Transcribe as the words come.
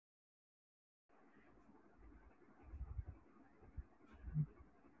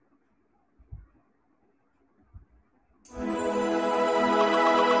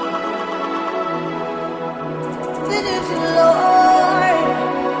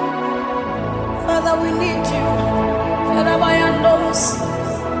we need you. Shadabayandos.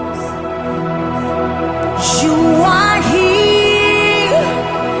 You are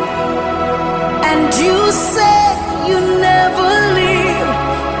here, and you said you never leave.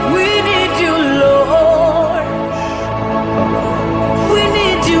 We need you, Lord. We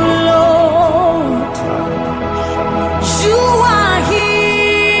need you, Lord. You are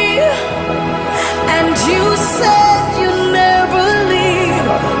here, and you said you never leave.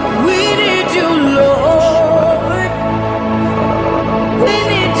 We need you, Lord. We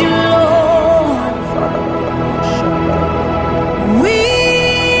need you, Lord. We need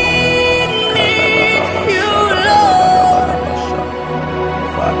you, Lord.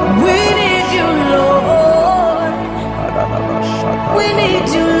 We need you, Lord. We need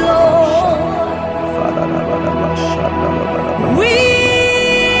you, Lord. We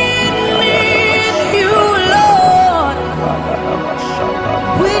need you, Lord.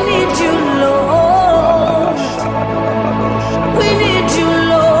 We need you, Lord. We need you,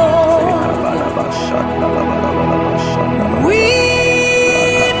 Lord. We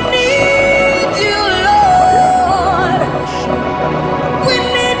need you, Lord. We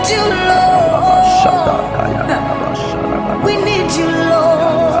need you, Lord. We need you,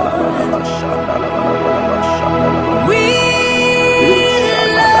 Lord. We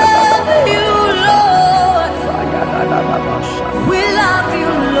love you, Lord. We love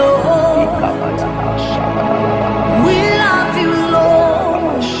you, Lord. We love you,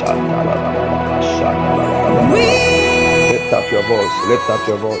 Lord. We Lift up your voice, lift up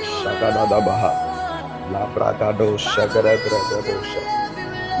your voice. Shagadadabaha. Labradado Shagaradradosha.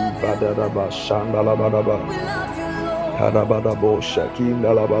 Ibadadaba Shandalabadaba. Kadabadabo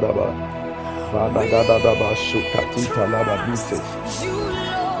Shakindalabadaba. Vadagadadaba Shukatita Labadise.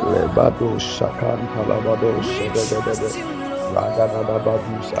 Lebado Shakantalabado Shadagadabe.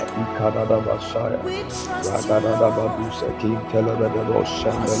 Ragadadabadusa Ikadadabashaya. Ragadadabadusa Kintelabadabo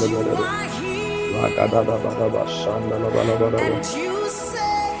Shandalabadaba. Ragadadabadaba Shandalabadaba.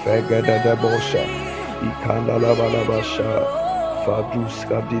 Fegadadabosha Ikandalabalabasha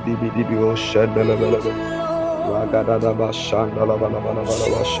Faduska Didibidibio Shandalabadaba. Ragadadaba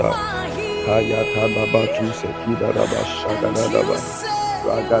Shandalabalabalabasha Kayatadabatu Sekidadaba Shagadadaba.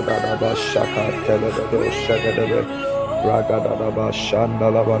 Ragadadaba Shaka Telebado Shagadabe. Ragadadaba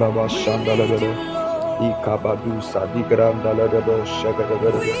Shandalabalaba Shandalabada. Ikabadu Sadigrandalabo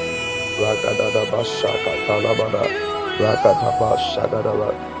Shagadabe. Ragadadaba Shaka Talabada. Ragadaba Shagadaba.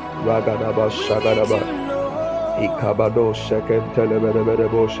 Ragadaba Shagadaba. Ikabado Sheken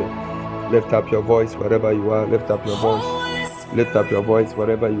Telebedebedeboshe. Lift up your voice wherever you are. Lift up your voice. Lift up your voice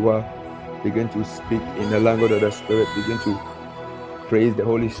wherever you are. Begin to speak in the language of the Spirit. Begin to praise the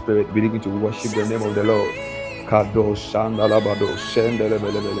Holy Spirit. Begin to worship the name of the Lord. Kado Shandalabado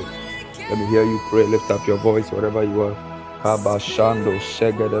Shendelebelebele. Let me hear you pray. Lift up your voice wherever you are. Kaba Shando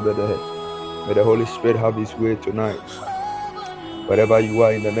Shegedebedehe. May the Holy Spirit have His way tonight. Wherever you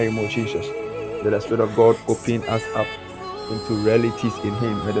are, in the name of Jesus. May the Spirit of God open us up into realities in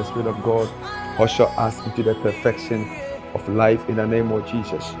Him. May the Spirit of God usher us into the perfection of life in the name of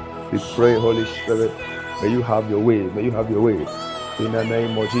Jesus. We pray, Holy Spirit, may you have your way. May you have your way in the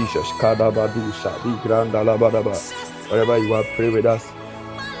name of Jesus. Kadabadu Shadi Grandalabadaba. Wherever you are, pray with us.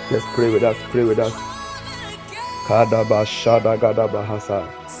 Just pray with us. Pray with us. Kadaba Shada Gadabahasa.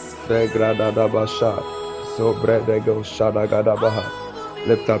 Fegradadabasha. So Bredego Shada Gadabaha.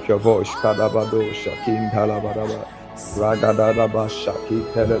 Lift up your voice. Kadabado Shakin Talabadaba. Ragadadaba Shaki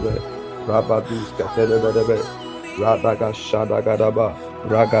Telebe. Rabadus Katelebedebe. Radaga Shada Gadaba.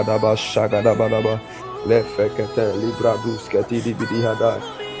 Ragadaba Shagadabadaba. Lefekete Libradus Ketidibidihada.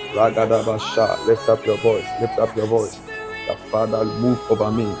 Ragadaba Sha. Lift up your voice. Lift up your voice. The Father, move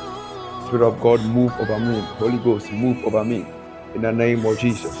over me. Spirit of God, move over me. Holy Ghost, move over me. In the name of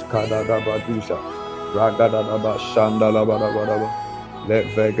Jesus. Kadadabadusha. Ragadadaba Shandalabadabadaba.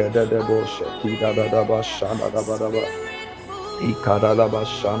 Levegedebo Shekidadaba Shandalabadaba. Ikadadaba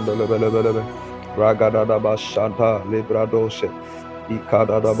Shandalabelebelebe. Ragadadaba Shanta Libradoshe.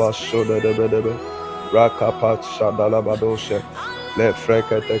 Ikadadaba Shodedebedebe. Rakapat Shadalabadoshe.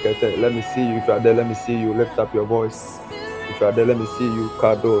 Let me see you. If you are there, let me see you. Lift up your voice. If you are there, let me see you.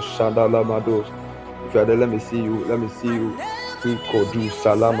 Kado Shadalamados. If you are there, let me see you. Let me see you. Ikodu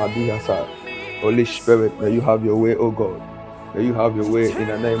Salamadihasa. Holy Spirit, may you have your way, O God. May you have your way in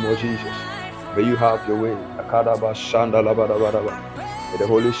the name of Jesus. May you have your way. Akadaba Shandalabadabadaba. May the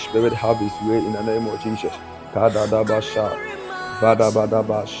Holy Spirit have His way in the name of Jesus. Kadadaba Sha.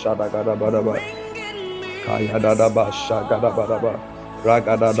 Vadabadaba Shadagadabadaba. Kayadadaba Shagadabadaba.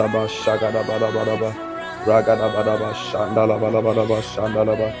 Ragadadaba Shagadabadabadaba. Ragadabadaba Shandalabadabadaba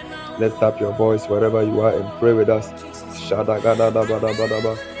Shandalaba. Lift up your voice wherever you are and pray with us.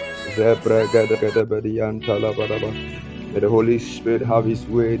 Shadagadadabadabadaba. Zebregedegedebediyantalabadaba. May the Holy Spirit have His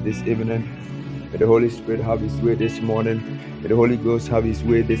way this evening. May the Holy Spirit have His way this morning. May the Holy Ghost have His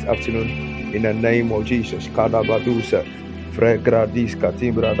way this afternoon. In the name of Jesus. Kadabadusa. Fregradis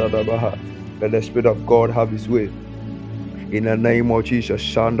katimbradadabaha. Let the Spirit of God have His way. In the name of Jesus.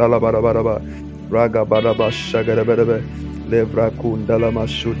 Shandalabadabadaba. Ragabadaba shagadabadaba. Levrakundalama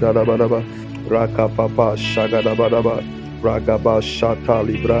shudalabadaba. Rakapapa shagadabadaba. Ragaba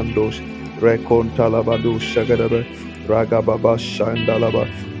shatali brandos. Rekontalabadu shagadaba. Ragababa shandalaba.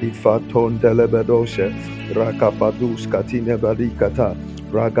 Ifaton delebedoshe. Rakabadus katine balikata.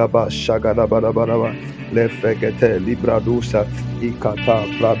 Ragaba shagadabadabadaba. Lefegete libradusa. Ikata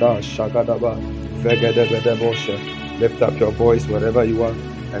prada shagadaba. Fegedebedeboshe. Lift up your voice wherever you are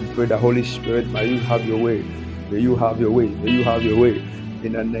and pray the Holy Spirit, may you have your way. May you have your way. May you have your way.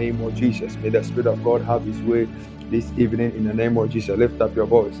 In the name of Jesus. May the Spirit of God have His way this evening in the name of Jesus. Lift up your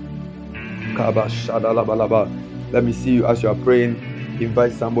voice. Let me see you as you are praying.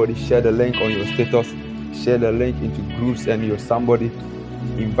 Invite somebody. Share the link on your status. Share the link into groups and your somebody.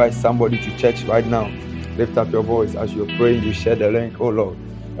 Invite somebody to church right now. Lift up your voice as you're praying. You share the link. Oh Lord.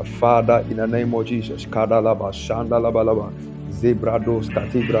 Father, in the name of Jesus. Kadalaba Shandalabalaba. Zebrados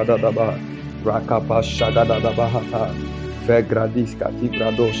Katibradadaba. Rakapa Shagadadabahata. Fegradis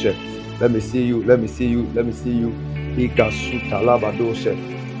Katibradoshe. Let me see you. Let me see you. Let me see you.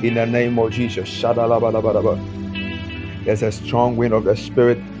 Ikasutalabadoshe. In the name of Jesus. Shadalabalabadaba. There's a strong wind of the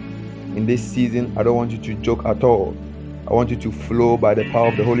Spirit in this season. I don't want you to joke at all. I want you to flow by the power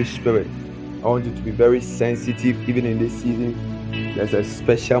of the Holy Spirit. I want you to be very sensitive even in this season. There's a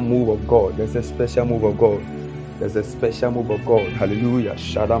special move of God. There's a special move of God. There's a special move of God. Hallelujah.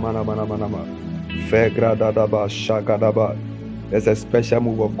 Shadamanamanama. Fegradadaba shagadaba. There's a special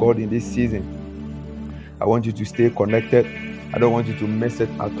move of God in this season. I want you to stay connected. I don't want you to miss it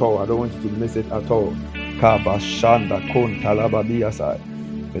at all. I don't want you to miss it at all. Kabashanda kon talabadiasai.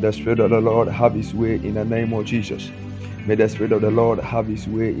 May the Spirit of the Lord have His way in the name of Jesus. May the Spirit of the Lord have His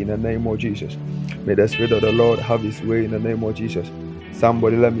way in the name of Jesus. May the Spirit of the Lord have His way in the name of Jesus.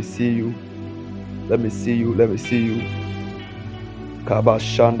 Somebody, let me see you. Let me see you. Let me see you.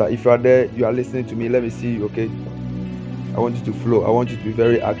 Kabashanda. If you are there, you are listening to me. Let me see you, okay? I want you to flow. I want you to be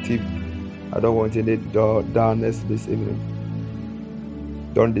very active. I don't want any darkness this evening.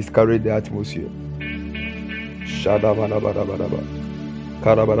 Don't discourage the atmosphere. Shadabadabadabadaba.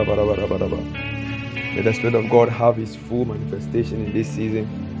 Karabadabadabadabadaba. May the Spirit of God have His full manifestation in this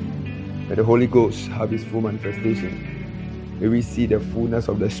season. May the Holy Ghost have His full manifestation. May we see the fullness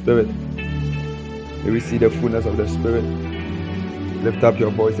of the Spirit. May we see the fullness of the Spirit. Lift up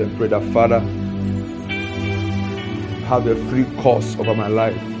your voice and pray that, Father, have a free course over my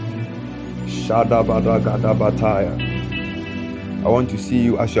life. Shadabadagadabataya. I want to see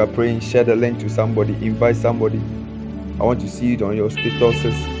you as you are praying. Share the link to somebody. Invite somebody. I want to see it on your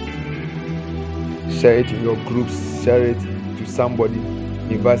statuses. Share it in your groups. Share it to somebody.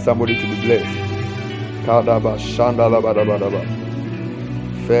 Invite somebody to be blessed. Kadaba shandalabadabadaba.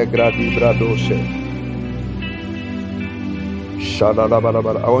 Fegradi bradoshe.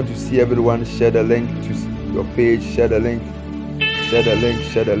 Shadalabadabada. I want to see everyone share the link to your page. Share the link. Share the link.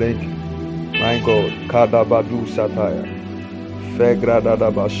 Share the link. My God. Kadabadu sataya.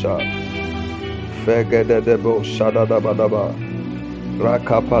 Fegradadabasha. Fegedebo shadadabadaba.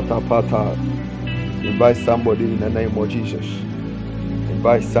 Rakapatapata. Invite somebody in the name of Jesus.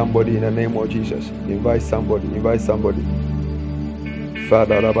 Invite somebody in the name of Jesus. Invite somebody. Invite somebody.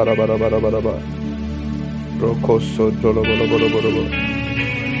 Father, Rokoso tolobolobolobolobo.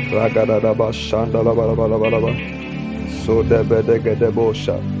 Ragadadaba shandalabalabalaba. So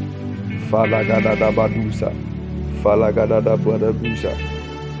debedegedebosha. Falagadadabadusa. Falagadadabadabusa.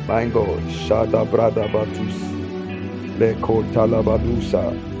 My God. Shada bradabatus. Leko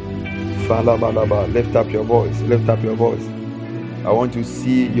talabadusa. Falabalaba. Lift up your voice. Lift up your voice. I want to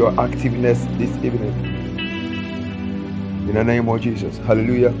see your activeness this evening. In the name of Jesus.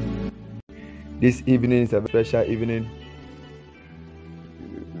 Hallelujah. This evening is a special evening.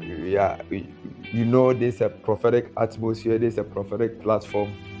 Yeah, you know there's a prophetic atmosphere. There's a prophetic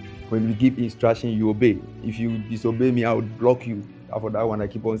platform. When we give instruction, you obey. If you disobey me, I would block you. For that one, I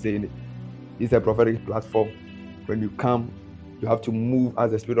keep on saying it. It's a prophetic platform. When you come, you have to move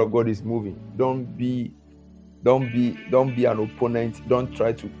as the Spirit of God is moving. Don't be an opponent. Don't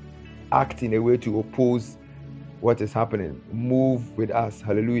try to act in a way to oppose what is happening. Move with us.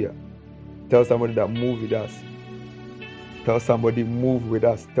 Hallelujah. Tell somebody that move with us. Tell somebody move with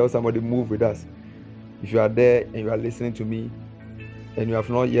us. Tell somebody move with us. If you are there and you are listening to me, and you have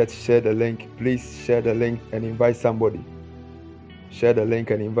not yet shared the link, please share the link and invite somebody. Share the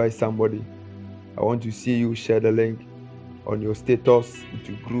link and invite somebody. I want to see you share the link on your status,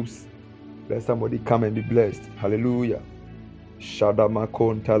 into groups. Let somebody come and be blessed. Hallelujah.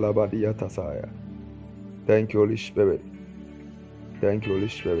 Shadamakon talabadiyatasaya. Thank you, Holy Spirit. Thank you, Holy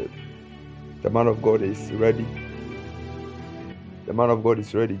Spirit. The man of God is ready. The man of God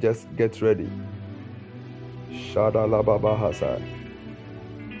is ready. Just get ready. Shadalababahasa.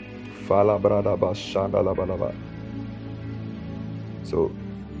 Falabradaba shandalabalaba. So,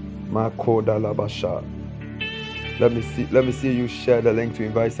 Makodalabasha. Let me see you share the link to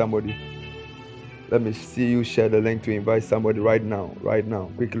invite somebody. Let me see you share the link to invite somebody right now,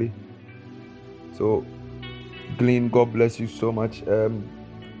 quickly. So, Glenn, God bless you so much.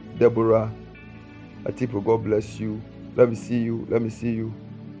 Deborah, Atipo, God bless you. Let me see you.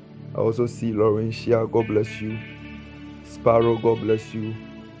 I also see Laurentia, God bless you. Sparrow, God bless you.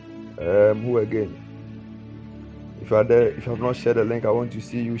 Who again? If you are there, if you have not shared the link, I want to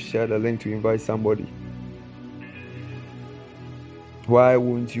see you share the link to invite somebody. Why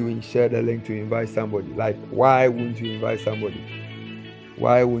won't you share the link to invite somebody? Like, why won't you invite somebody?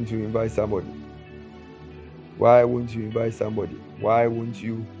 Why won't you invite somebody? Why won't you invite somebody? Why won't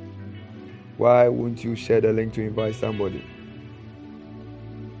you share the link to invite somebody?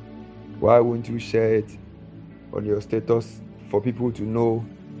 Why won't you share it on your status for people to know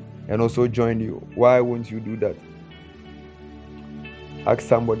and also join you? Why won't you do that? Ask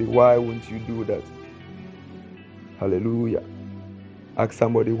somebody, why won't you do that? Hallelujah. Ask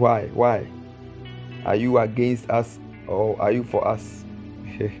somebody, why? Why? Are you against us or are you for us?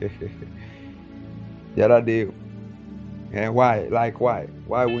 The other day, why? Like, why?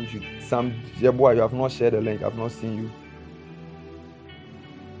 Why won't you? Boy, you have not shared the link. I've not seen you.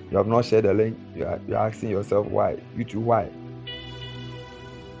 You have not shared the link. You're asking yourself, why? You too, why?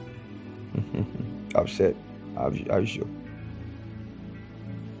 I've shared. Are you sure?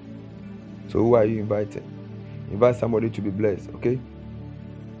 So who are you inviting? Invite somebody to be blessed, okay?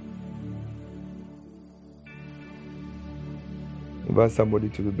 Invite somebody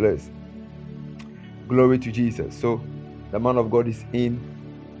to be blessed. Glory to Jesus. So the man of God is in.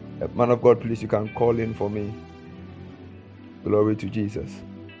 Man of God, please, you can call in for me. Glory to Jesus.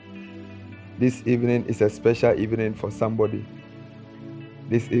 This evening is a special evening for somebody.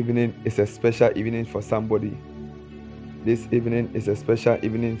 This evening is a special evening for somebody. This evening is a special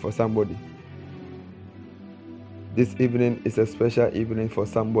evening for somebody. This evening is a special evening for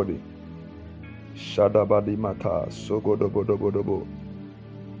somebody. Shadabadi mata sogodobodobodobo.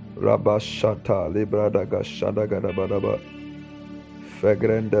 Rabashata libradaga shadagadabadaba.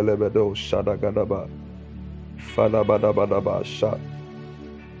 Fegrendelebedo shadagadaba. Falabadabadaba shat.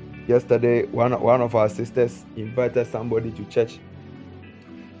 Yesterday, one of our sisters invited somebody to church,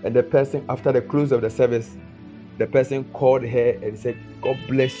 and the person, after the close of the service, the person called her and said, God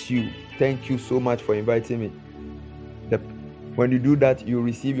bless you. Thank you so much for inviting me. When you do that, you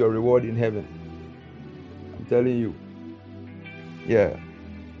receive your reward in heaven. I'm telling you. Yeah.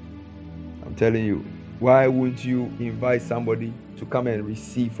 I'm telling you. Why won't you invite somebody to come and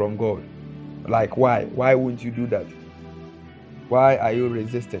receive from God? Like, why? Why won't you do that? Why are you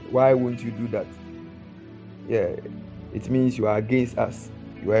resistant? Why won't you do that? Yeah. It means you are against us.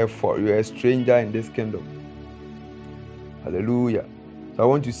 You are a stranger in this kingdom. Hallelujah. So I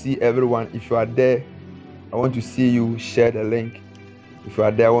want to see everyone. If you are there, I want to see you share the link. If you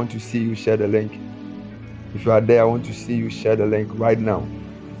are there, I want to see you share the link. If you are there, I want to see you share the link right now.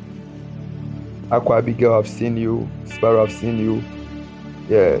 Aqua Abigail, I've seen you. Sparrow, I've seen you.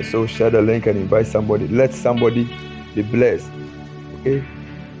 Yeah, so share the link and invite somebody. Let somebody be blessed. Okay?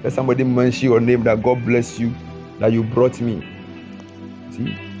 Let somebody mention your name, that God bless you, that you brought me.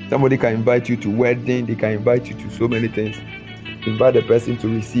 See? Somebody can invite you to wedding. They can invite you to so many things. Invite the person to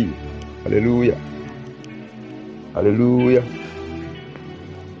receive. Hallelujah. Hallelujah.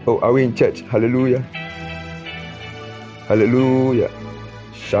 Oh, are we in church? Hallelujah. Hallelujah.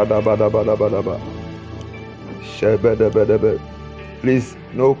 Shadabadabadabadaba. Shabadabadaba. Please,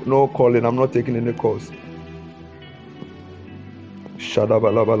 no calling. I'm not taking any calls.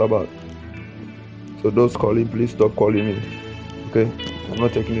 Shadabalabalaba. So those calling, please stop calling me. Okay? I'm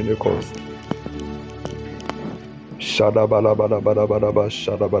not taking any calls. Shadabalabadabadabadaba.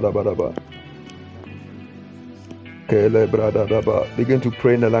 Shadabadabadaba. Begin to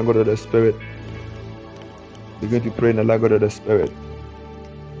pray in the language of the Spirit. Begin to pray in the language of the Spirit,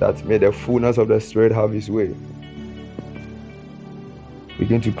 that may the fullness of the Spirit have His way.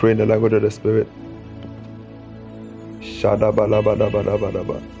 Begin to pray in the language of the Spirit.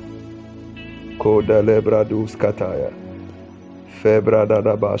 Shadabalabadabadabadaba. Kodelebradus kataya. Febra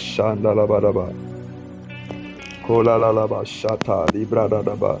dadaba shandalabadaba. Kola lalaba shata libra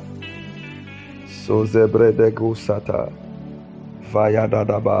dadaba. So zebre de gusata. Vaya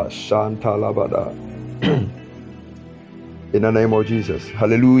dadaba shantalabada. In the name of Jesus.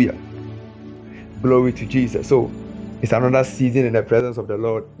 Hallelujah. Glory to Jesus. So it's another season in the presence of the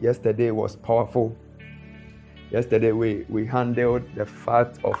Lord. Yesterday was powerful. Yesterday we handled the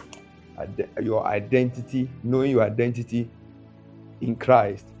fact of your identity, knowing your identity in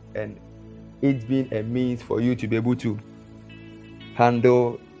Christ, and it's been a means for you to be able to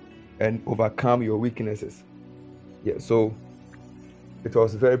handle and overcome your weaknesses. Yeah, so it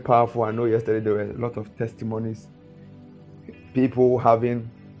was very powerful. I know yesterday there were a lot of testimonies, people having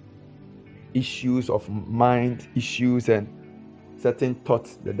issues of mind, issues and certain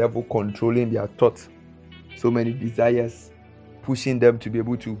thoughts, the devil controlling their thoughts, so many desires, pushing them to be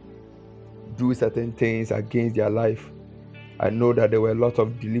able to do certain things against their life. I know that there were a lot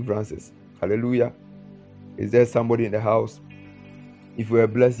of deliverances. Hallelujah. Is there somebody in the house? If you were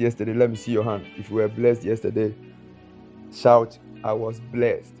blessed yesterday, let me see your hand. If you were blessed yesterday, shout, I was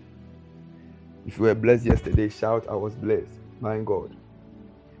blessed. If you were blessed yesterday, shout, I was blessed. My God.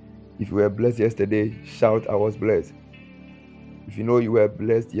 If you were blessed yesterday, shout, I was blessed. If you know you were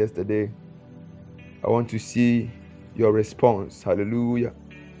blessed yesterday, I want to see your response. Hallelujah.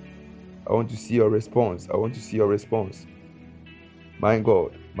 I want to see your response. I want to see your response. My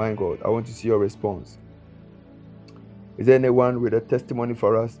God, I want to see your response. Is there anyone with a testimony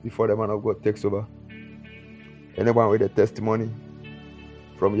for us before the man of God takes over? Anyone with a testimony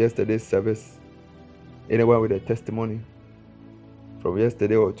from yesterday's service? Anyone with a testimony from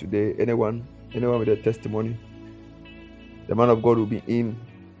yesterday or today? Anyone with a testimony? The man of God will be in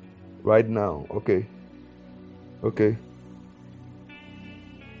right now. Okay.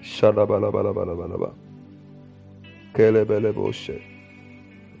 Shadabalabalaba. Kelebeleboshe.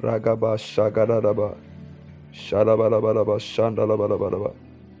 Ragaba shagadadaba. Shadabalabalaba shandalabalabalaba.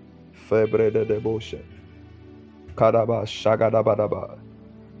 Febre de deboshe. Kadaba shagadabadaba.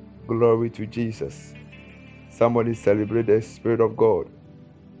 Glory to Jesus. Somebody celebrate the Spirit of God.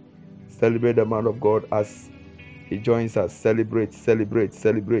 Celebrate the man of God as he joins us. Celebrate.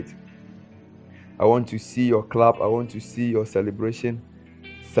 I want to see your clap. I want to see your celebration.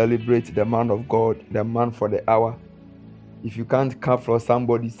 Celebrate the man of God, the man for the hour. If you can't clap for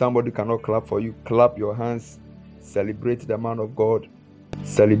somebody cannot clap for you. Clap your hands. Celebrate the man of God.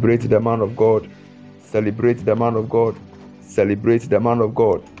 Celebrate the man of God. Celebrate the man of God. Celebrate the man of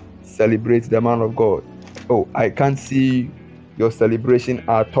God. Celebrate the man of God. Oh, I can't see your celebration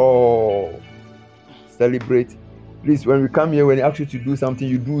at all. Celebrate. Please, when we come here, when we ask you to do something,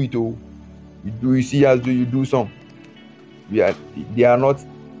 you do it. Oh, you see us do, you do some. They are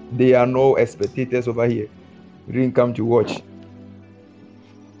no spectators over here. We didn't come to watch.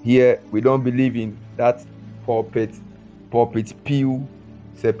 Here, we don't believe in that pulpit pew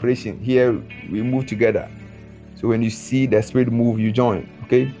separation. Here, we move together. So when you see the Spirit move, you join.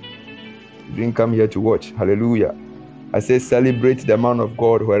 Okay? You didn't come here to watch. Hallelujah. I say celebrate the man of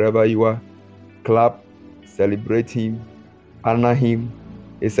God wherever you are. Clap, celebrate him, honor him.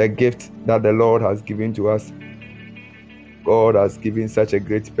 It's a gift that the Lord has given to us. God has given such a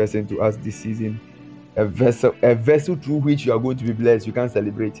great person to us this season. A vessel through which you are going to be blessed. You can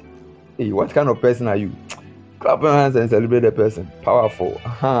celebrate. Hey, what kind of person are you? Clap your hands and celebrate the person. Powerful.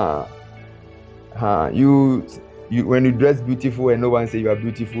 You when you dress beautiful and no one say you are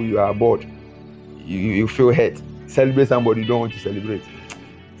beautiful, you are bored. You feel hurt. Celebrate somebody you don't want to celebrate.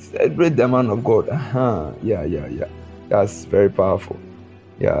 Celebrate the man of God. Yeah. That's very powerful.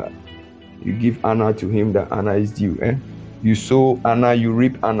 Yeah. You give honor to him that honor is due. You sow honor, you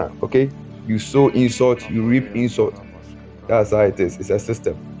reap honor. Okay? You sow insult, you reap insult. That's how it is. It's a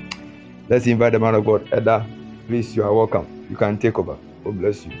system. Let's invite the man of God. Edda, please, you are welcome. You can take over. God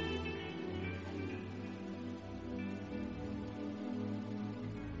bless you.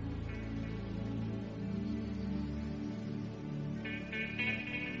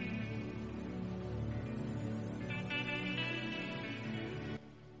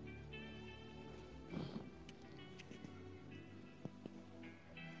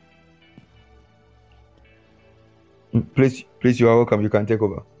 Please, you are welcome. You can take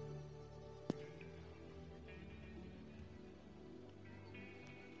over.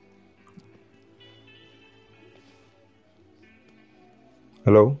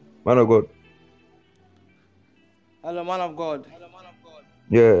 Hello, man of God. Hello, man of God.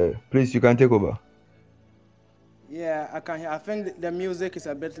 Yeah, please, you can take over. Yeah, I can hear. I think the music is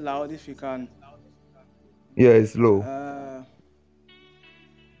a bit loud. If you can. Yeah, it's low.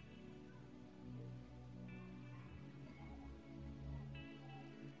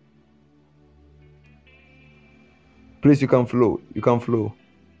 Please, you can flow. You can flow.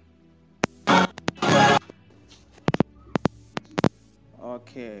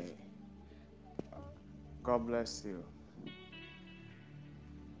 Okay. God bless you.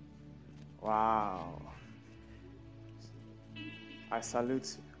 Wow. I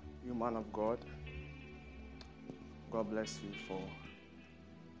salute you, man of God. God bless you for.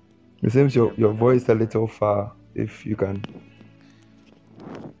 It seems your voice a little far. If you can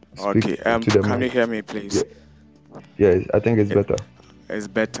speak Okay. to the Can mic. you hear me, please? Yes, I think it's better. It's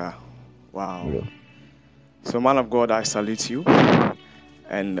better. Wow. Yeah. So, man of God, I salute you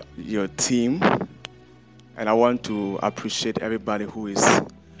and your team. And I want to appreciate everybody who is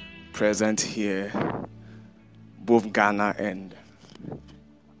present here, both Ghana and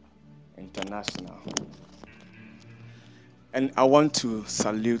international. And I want to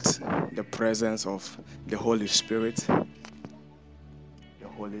salute the presence of the Holy Spirit. The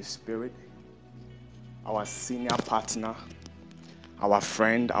Holy Spirit, our senior partner, our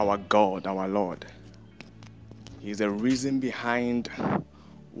friend, our God, our Lord. He is the reason behind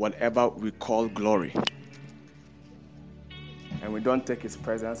whatever we call glory. And we don't take his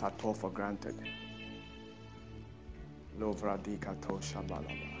presence at all for granted.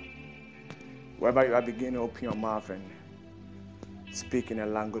 Wherever you are, begin to open your mouth and speak in the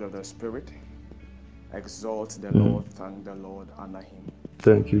language of the Spirit. Exalt the Lord, thank the Lord, honor him.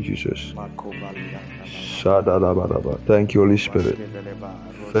 Thank you, Jesus. Shadadabadaba. Thank you, Holy Spirit.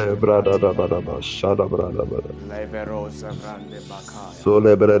 Febradadabadaba. Shadabradabada.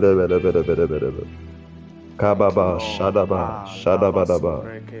 Solebredebedebedebedebedebe. Kababa. Shadaba. Shadabadaba.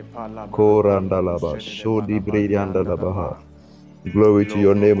 Korandalaba. Shodibriandalabaha. Glory to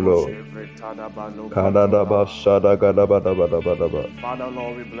your name, Lord. Kadadaba. Shadagadabadabadabadaba. Father,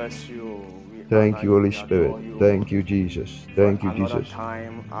 Lord, we bless you. Thank you, Holy Spirit. Thank you, Jesus. Thank you, another Jesus.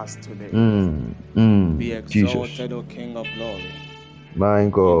 time as today. Be Jesus. exalted, O King of glory. My In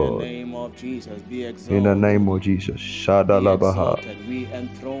the God. name of Jesus, be exalted. In the name of Jesus. Be Shadalabaha. exalted. We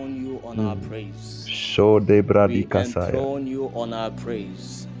enthrone you on our praise. Shodebradi We Kasaya. enthrone you on our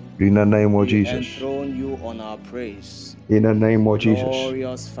praise. In the name of We Jesus. enthrone you on our praise. In the name of Jesus.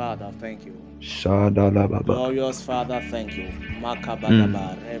 Glorious Father, thank you. Shadalababa. Glorious Father, thank you.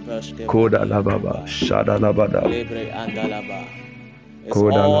 Makabadaba, Kodalababa. Shadalabada. Lebre andalaba. It's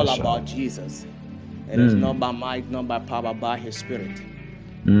Kodalasa. all about Jesus. It is not by might, not by power, but by his spirit.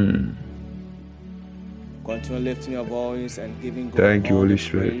 Continue lifting your voice and giving God Thank you, all Holy the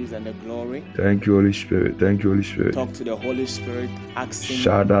Spirit. praise and the glory. Thank you, Holy Spirit. Thank you, Holy Spirit. Talk to the Holy Spirit. Ask him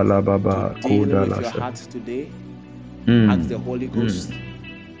Shadalababa. to deal with your Kodalasa. heart today. Ask the Holy Ghost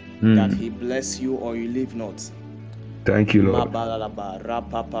that he bless you or you live not. Thank you, Lord.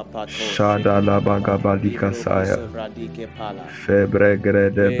 Shadalabagabadikasaya.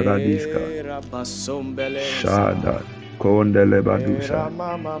 Febregrede bradiska. Shada. Kondelebadusa.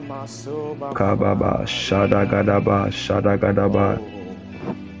 Kababa. Shadagadaba. Shadagadaba.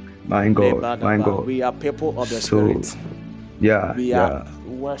 My God. My God. We are people of the So, Spirit. yeah. We are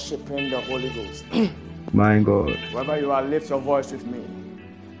worshiping the Holy Ghost. My God. Wherever you are, lift your voice with me.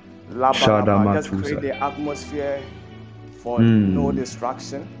 Just create the atmosphere for no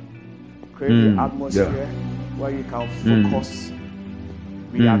distraction. Create the atmosphere where you can focus.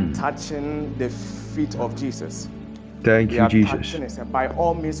 We are touching the feet of Jesus. Thank you, Jesus. By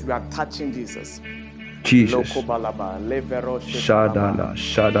all means, we are touching Jesus. Jesus. Shadala,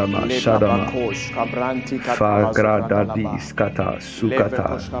 Shadama, Shadama. Fagrada diskata,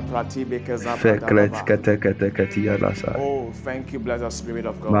 sukata. Feklet keteketialasa. Oh, thank you, blessed Spirit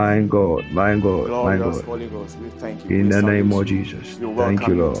of God. My God, my God, my Glorious God. Holy Ghost, we thank you. In We the name salute of you. Jesus. We Thank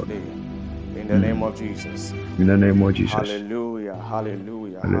you, welcome Lord. today. In the name of Jesus. In the name of Jesus. Hallelujah,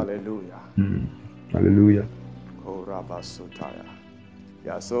 hallelujah, hallelujah. Hallelujah. Oh, Rabba Sotaya.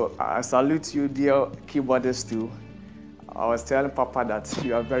 Yeah, so I salute you, dear keyboardist too. I was telling Papa that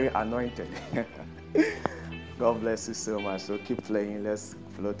you are very anointed. God bless you so much. So keep playing. Let's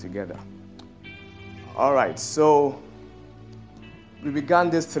flow together. All right. So we began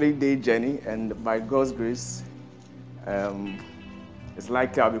this 3-day journey, and by God's grace, it's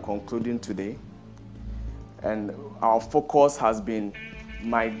likely I'll be concluding today. And our focus has been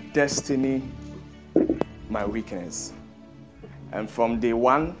my destiny, my weakness. And from day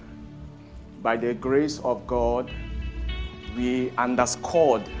one, by the grace of God, we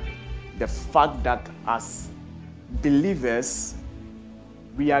underscored the fact that as believers,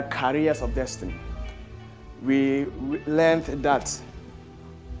 we are carriers of destiny. We learned that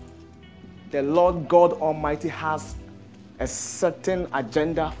the Lord God Almighty has a certain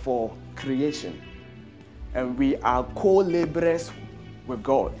agenda for creation, and we are co-laborers with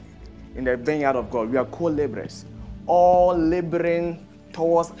God. In the vineyard of God, we are co-laborers. all laboring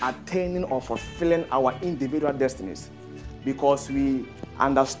towards attaining or fulfilling our individual destinies, because we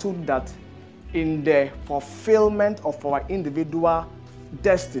understood that in the fulfillment of our individual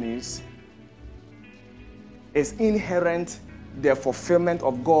destinies is inherent the fulfillment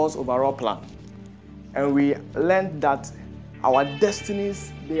of God's overall plan. And we learned that our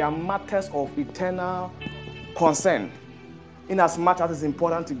destinies, they are matters of eternal concern. In as much as it's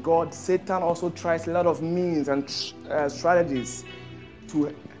important to God, Satan also tries a lot of means and strategies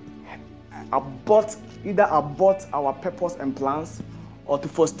to either abort our purpose and plans or to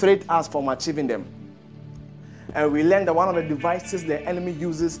frustrate us from achieving them. And we learned that one of the devices the enemy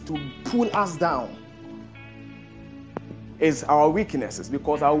uses to pull us down is our weaknesses,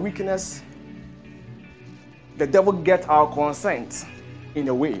 because our weakness, the devil gets our consent in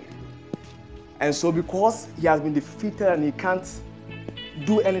a way. And so because he has been defeated and he can't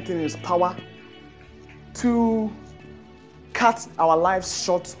do anything in his power to cut our lives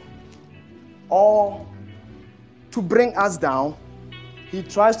short or to bring us down, he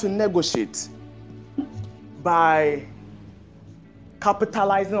tries to negotiate by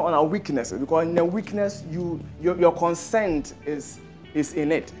capitalizing on our weaknesses, because in the weakness, your consent is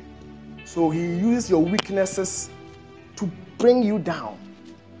in it. So he uses your weaknesses to bring you down,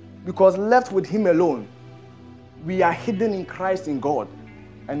 because left with him alone, we are hidden in Christ in God,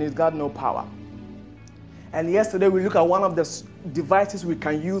 and he's got no power. And yesterday we looked at one of the devices we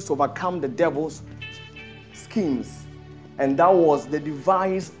can use to overcome the devil's schemes, and that was the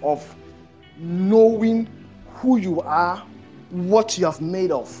device of knowing who you are, what you have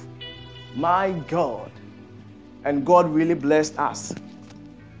made of. My God. And God really blessed us.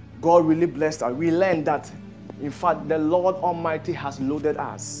 God really blessed us. We learned that, in fact, the Lord Almighty has loaded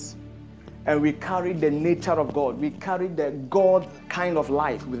us. And we carry the nature of God. We carry the God kind of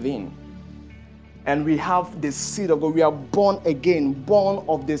life within. And we have the seed of God. We are born again, born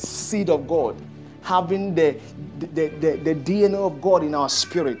of the seed of God, having the DNA of God in our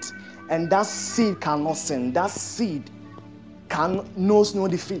spirit. And that seed cannot sin. That seed knows no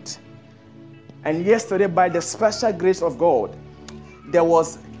defeat. And yesterday, by the special grace of God, there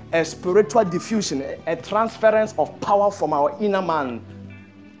was a spiritual diffusion, a transference of power from our inner man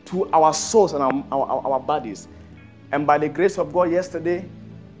to our souls and our bodies. And by the grace of God yesterday,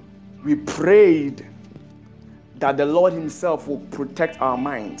 we prayed that the Lord himself will protect our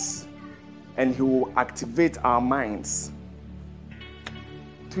minds and he will activate our minds.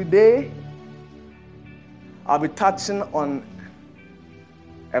 Today, I'll be touching on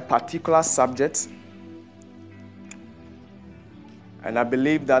a particular subject, and I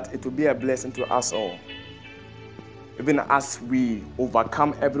believe that it will be a blessing to us all, even as we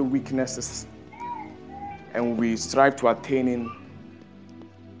overcome every weaknesses and we strive to attaining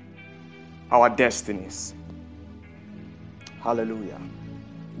our destinies. Hallelujah.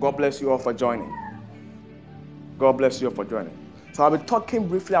 God bless you all for joining. God bless you all for joining. So I'll be talking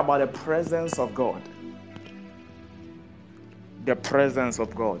briefly about the presence of God. The presence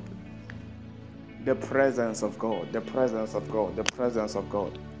of God. The presence of God. The presence of God. The presence of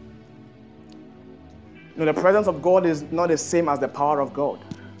God. You know, the presence of God is not the same as the power of God.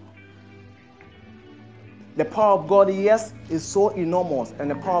 The power of God, yes, is so enormous,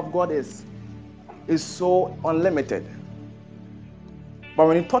 and the power of God is so unlimited. But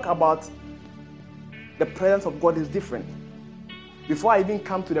when you talk about the presence of God, is different. Before I even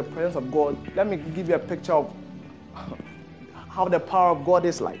come to the presence of God, let me give you a picture of how the power of God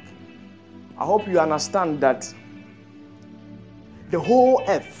is like. I hope you understand that the whole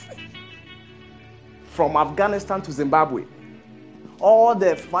earth, from Afghanistan to Zimbabwe, all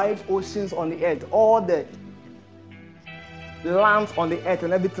the 5 oceans on the earth, all the lands on the earth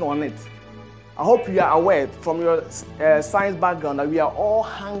and everything on it, I hope you are aware from your science background that we are all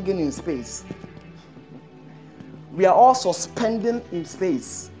hanging in space. We are all suspending in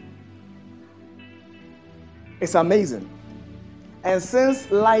space. It's amazing. And since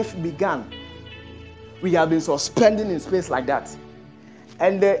life began, we have been suspending in space like that.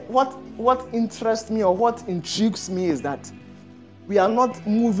 And what interests me or what intrigues me is that we are not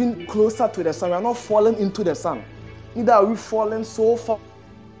moving closer to the sun. We are not falling into the sun. Neither are we falling so far.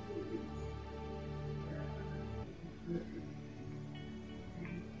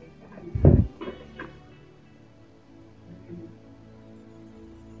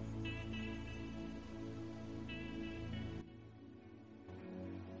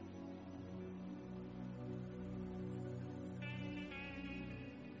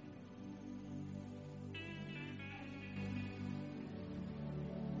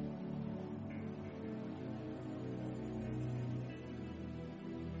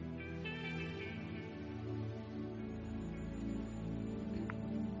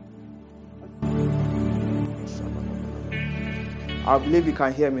 I believe you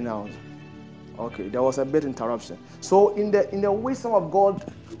can hear me now. Okay, there was a bit interruption. So in the wisdom of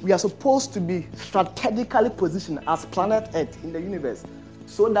God, we are supposed to be strategically positioned as planet Earth in the universe,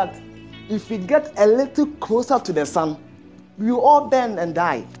 so that if we get a little closer to the sun, we will all burn and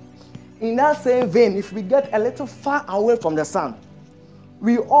die. In that same vein, if we get a little far away from the sun,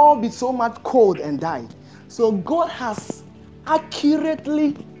 we all be so much cold and die. So God has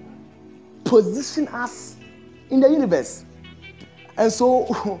accurately positioned us in the universe. And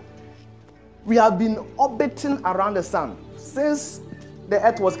so we have been orbiting around the sun since the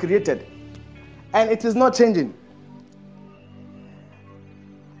earth was created. And it is not changing.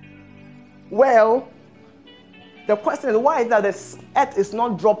 Well, the question is, why is that the earth is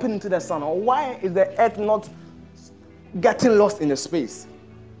not dropping into the sun? Or why is the earth not getting lost in the space?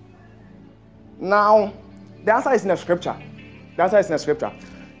 Now, the answer is in the scripture. The answer is in the scripture.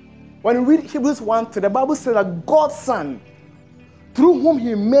 When we read Hebrews 1, the Bible says that God's Son, through whom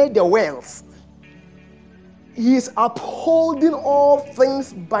he made the worlds, he is upholding all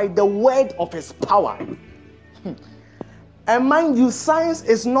things by the word of his power. And mind you, science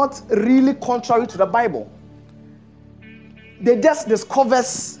is not really contrary to the Bible. They just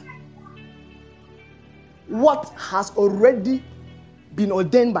discovers what has already been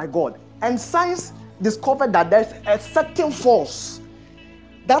ordained by God. And science discovered that there's a certain force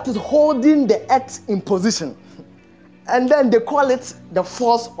that is holding the earth in position. And then they call it the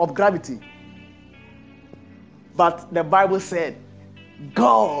force of gravity. But the Bible said,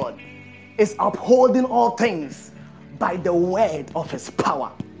 God is upholding all things by the word of his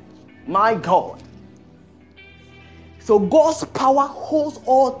power. My God. So God's power holds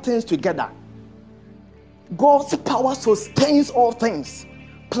all things together. God's power sustains all things.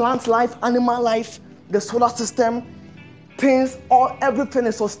 Plant life, animal life, the solar system, everything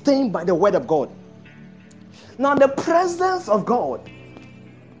is sustained by the word of God. Now the presence of God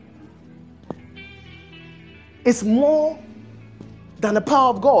is more than the power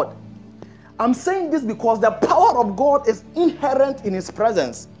of God. I'm saying this because the power of God is inherent in his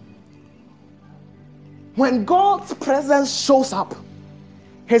presence. When God's presence shows up,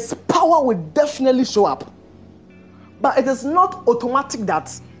 his power will definitely show up. But it is not automatic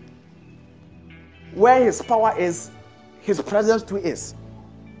that where his power is, his presence too is.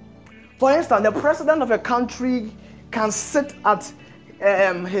 For instance, the president of a country can sit at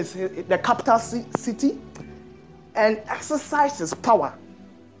the capital city and exercise his power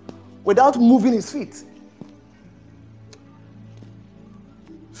without moving his feet.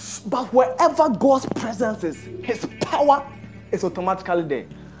 But wherever God's presence is, his power is automatically there.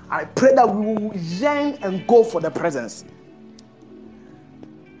 I pray that we will yearn and go for the presence.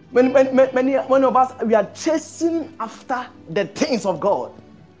 Many of us, we are chasing after the things of God.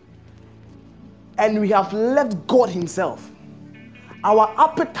 And we have left God himself. Our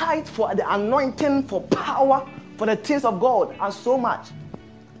appetite for the anointing, for power, for the things of God are so much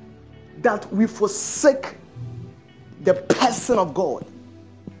that we forsake the person of God,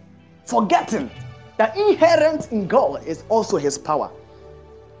 forgetting that inherent in God is also his power.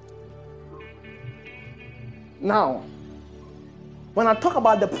 Now, when I talk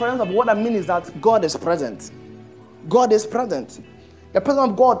about the presence of, what I mean is that God is present. God is present. The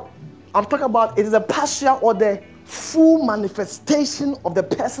presence of God, I'm talking about, it is a partial or the full manifestation of the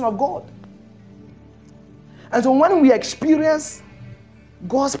person of God. And so when we experience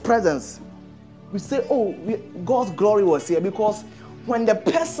God's presence, we say, oh, God's glory was here. Because when the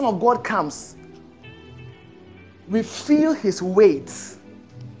person of God comes, we feel his weight.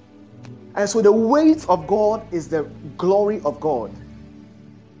 And so the weight of God is the glory of God.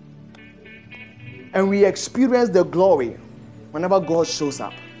 And we experience the glory whenever God shows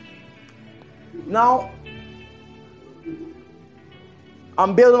up. Now,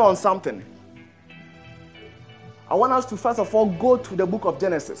 I'm building on something. I want us to first of all go to the book of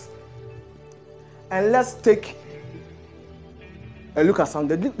Genesis. And let's take a look at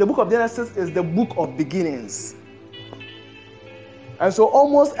something. The book of Genesis is the book of beginnings. And so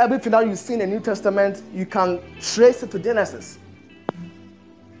almost everything that you see in the New Testament, you can trace it to Genesis.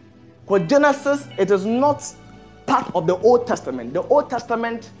 For Genesis, it is not part of the Old Testament. The Old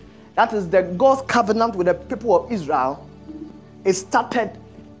Testament, that is the God's covenant with the people of Israel, it started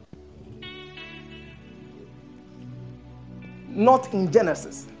not in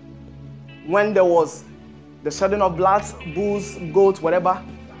Genesis, when there was the shedding of blood, bulls, goats, whatever.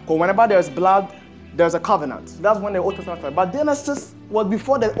 Because whenever there's blood, there's a covenant. That's when the Old Testament started. But Genesis was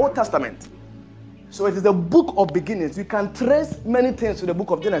before the Old Testament. So it is the book of beginnings. You can trace many things to the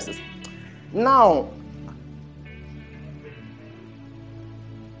book of Genesis. Now,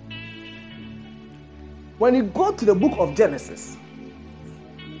 when you go to the book of Genesis,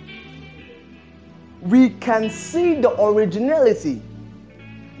 we can see the originality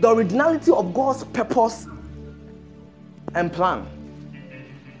of God's purpose and plan.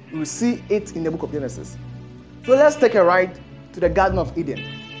 We see it in the book of Genesis. So let's take a ride to the Garden of Eden,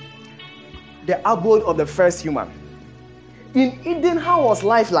 the abode of the first human. In Eden, how was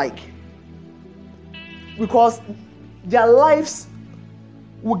life like? Because their lives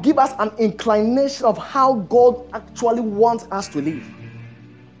will give us an inclination of how God actually wants us to live.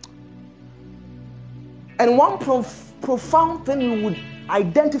 And one profound thing we would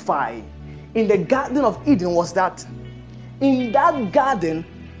identify in the Garden of Eden was that in that garden,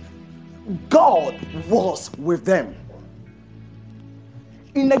 God was with them.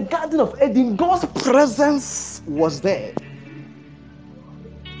 In the Garden of Eden, God's presence was there.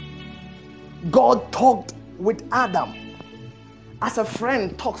 God talked with Adam as a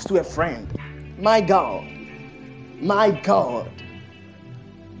friend talks to a friend. My God, my God,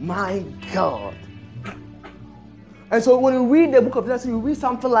 my God. And so when you read the book of Genesis, you read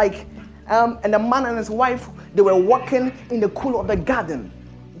something like, and the man and his wife, they were walking in the cool of the garden.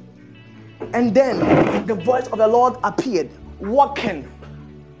 And then the voice of the Lord appeared, walking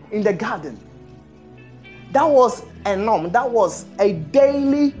in the garden. That was a norm. That was a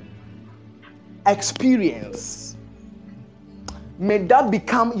daily experience. May that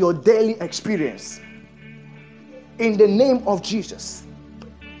become your daily experience. In the name of Jesus.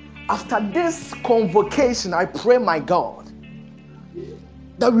 After this convocation, I pray, my God,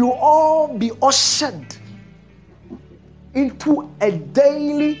 that we will all be ushered into a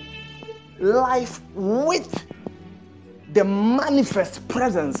daily life with the manifest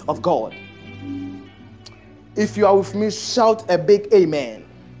presence of God. If you are with me, shout a big amen.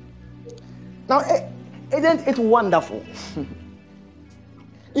 Now, isn't it wonderful?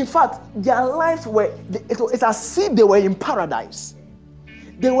 In fact, their lives were, it's as if they were in paradise.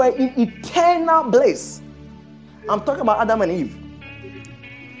 They were in eternal bliss. I'm talking about Adam and Eve.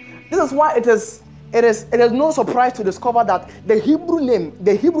 This is why it is no surprise to discover that the Hebrew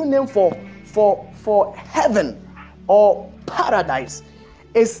name for heaven or paradise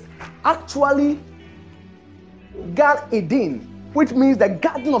is actually Gan Eden, which means the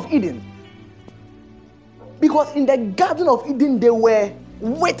Garden of Eden. Because in the Garden of Eden, they were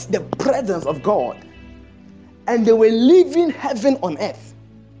with the presence of God. And they were living heaven on earth.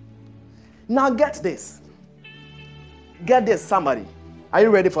 Now get this. Get this, somebody. Are you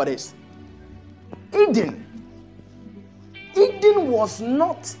ready for this? Eden was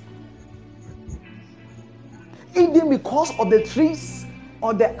not Eden because of the trees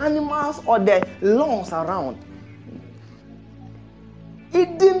or the animals or the lawns around.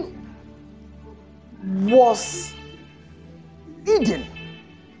 Eden was Eden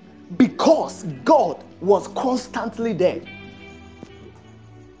because God was constantly there.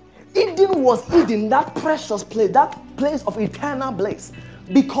 Eden was Eden, that precious place, that place of eternal bliss,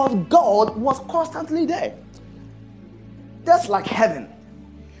 because God was constantly there. Just like heaven.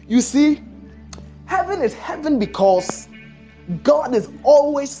 You see, heaven is heaven because God is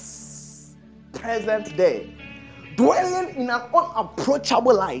always present there, dwelling in an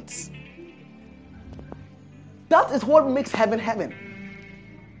unapproachable light. That is what makes heaven heaven,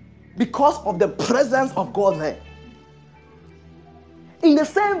 because of the presence of God there. In the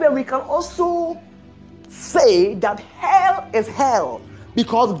same way, we can also say that hell is hell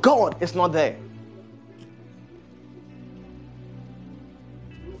because God is not there.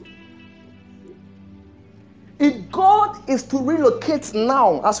 If God is to relocate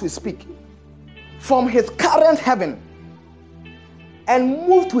now as we speak from his current heaven and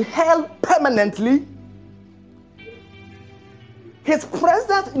move to hell permanently, his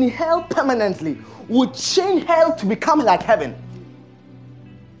presence in hell permanently would change hell to become like heaven.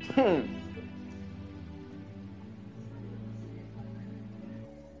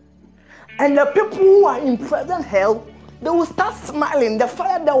 And the people who are in present hell, they will start smiling, the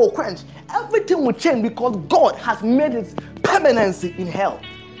fire that will quench. Everything will change because God has made its permanency in hell.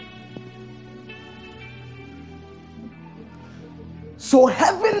 So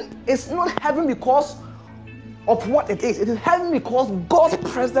heaven is not heaven because of what it is. It is heaven because God's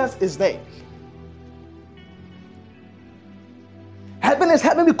presence is there. Heaven is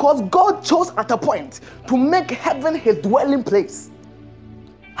heaven because God chose at a point to make heaven his dwelling place.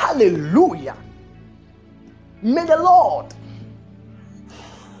 Hallelujah. May the Lord,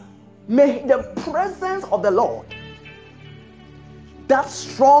 may the presence of the Lord, that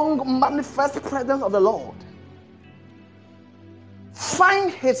strong manifest presence of the Lord,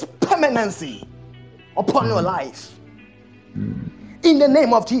 find his permanency upon your life. In the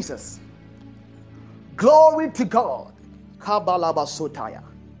name of Jesus. Glory to God. Kabalabasotaya.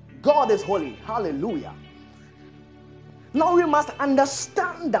 God is holy. Hallelujah. Now we must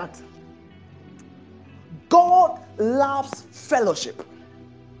understand that God loves fellowship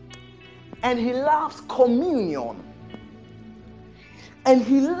and he loves communion and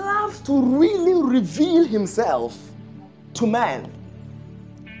he loves to really reveal himself to man.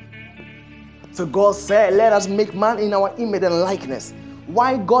 So God said, let us make man in our image and likeness.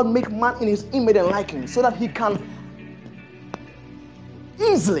 Why God make man in his image and likeness? So that he can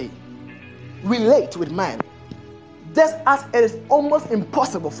easily relate with man. Just as it is almost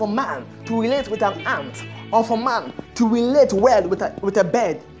impossible for man to relate with an ant or for man to relate well with a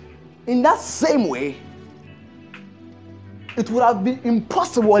bird. In that same way, it would have been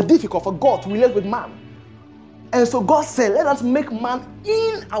impossible or difficult for God to relate with man. And so God said, let us make man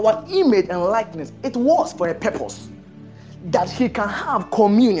in our image and likeness. It was for a purpose. That he can have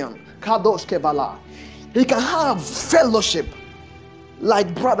communion. Kadosh Kevala. He can have fellowship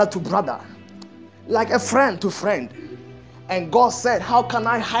like brother to brother. Like a friend to friend. And God said, how can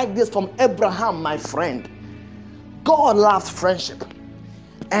I hide this from Abraham, my friend? God loves friendship.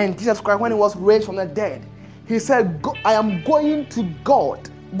 And Jesus Christ, when he was raised from the dead, he said, I am going to God.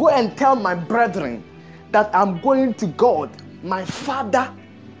 Go and tell my brethren that I'm going to God, my Father,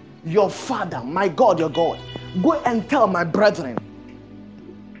 your Father, my God, your God. Go and tell my brethren.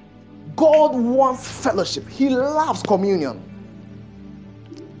 God wants fellowship. He loves communion.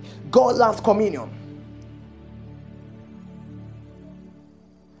 God loves communion.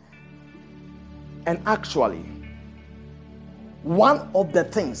 And actually, one of the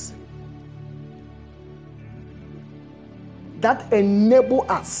things that enable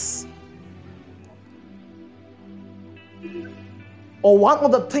us, or one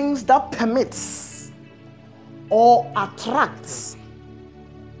of the things that permits or attracts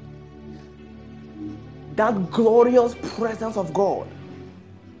that glorious presence of God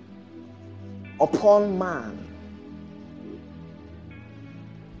upon man.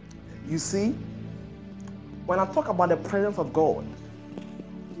 You see, when I talk about the presence of God,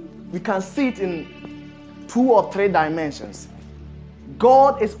 we can see it in 2 or 3 dimensions.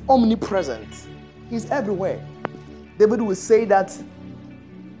 God is omnipresent. He's everywhere. David will say that,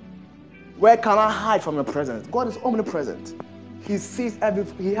 where can I hide from your presence? God is omnipresent. He sees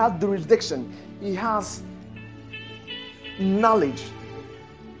everything. He has jurisdiction. He has knowledge.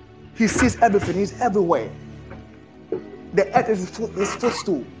 He sees everything. He's everywhere. The earth is his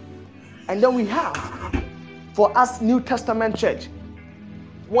footstool. And then we have, for us New Testament church,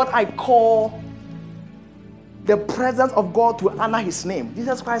 what I call the presence of God to honor his name.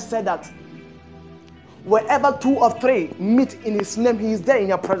 Jesus Christ said that wherever 2 or 3 meet in his name, he is there in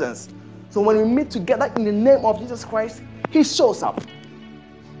your presence. So when we meet together in the name of Jesus Christ, he shows up.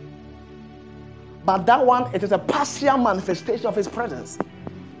 But that one, it is a partial manifestation of his presence.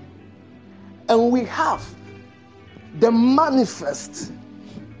 And we have the manifest,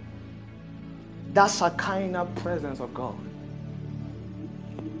 that Shekinah presence of God.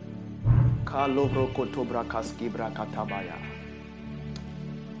 Kalovro kotobra kaskibra katabaya.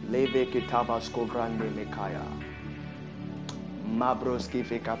 Leve kitavas kovrande mekaya. Mabroski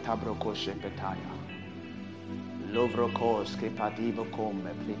fe katabro koshe petaya. Lovro koske pativo come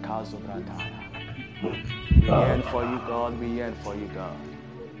plikazo brataya. We yearn for you, God. We yearn for you, God.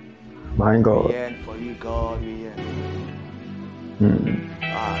 My God. We yearn for you, God. We yearn for you.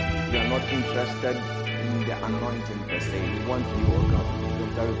 We are not interested in the anointing per se. We want you, oh God, your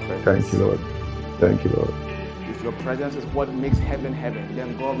very presence. Thank you, Lord. Thank you, Lord. If your presence is what makes heaven heaven,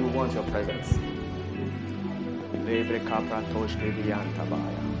 then God will want your presence.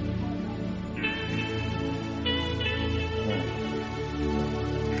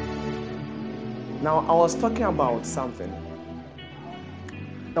 Now, I was talking about something.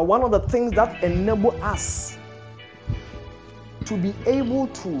 Now, one of the things that enable us to be able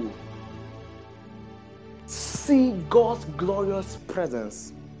to see God's glorious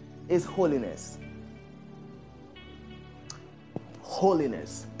presence is holiness.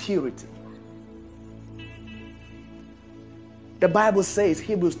 Holiness, purity. The Bible says,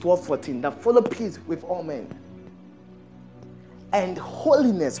 Hebrews 12:14, that follow peace with all men, and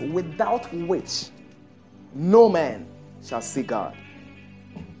holiness, without which no man shall see God.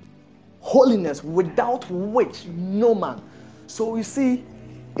 Holiness, without which no man. So we see,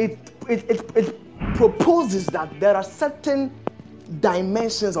 it proposes that there are certain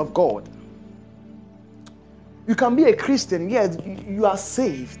dimensions of God. You can be a Christian, yes, you are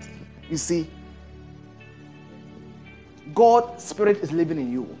saved. You see, God's Spirit is living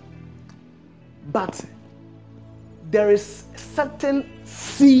in you. But there is certain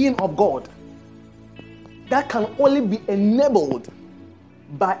seeing of God that can only be enabled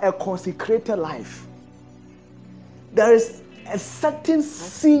by a consecrated life. There is a certain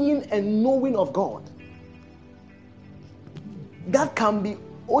seeing and knowing of God that can be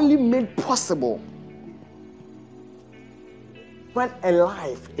only made possible when a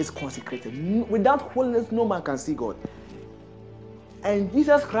life is consecrated. Without holiness, no man can see God. And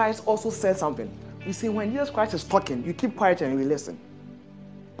Jesus Christ also said something. You see, when Jesus Christ is talking, you keep quiet and you listen.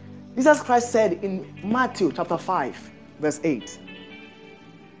 Jesus Christ said in Matthew chapter 5, verse 8,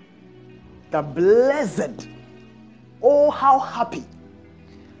 that blessed, oh how happy,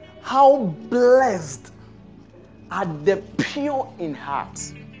 how blessed are the pure in heart,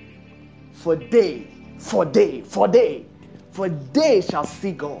 for they shall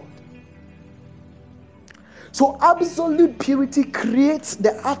see God. So absolute purity creates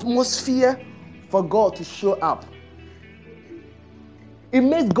the atmosphere for God to show up. It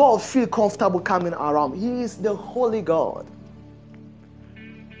makes God feel comfortable coming around. He is the holy God.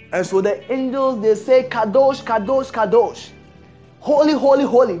 And so the angels, they say, Kadosh, Kadosh, Kadosh. Holy, holy,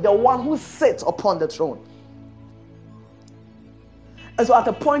 holy, the one who sits upon the throne. And so at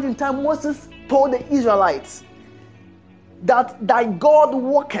a point in time, Moses told the Israelites that thy God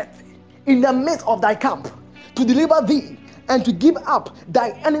walketh in the midst of thy camp to deliver thee and to give up thy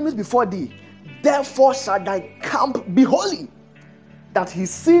enemies before thee. Therefore shall thy camp be holy, that he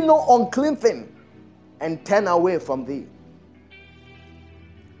see no unclean thing and turn away from thee.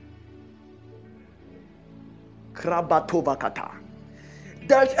 Krabatovakata.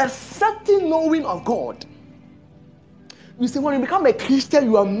 There's a certain knowing of God. You see, when you become a Christian,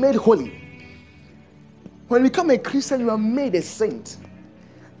 you are made holy. When you become a Christian, you are made a saint.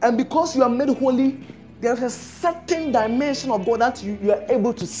 And because you are made holy, there's a certain dimension of God that you are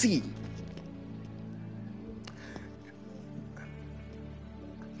able to see.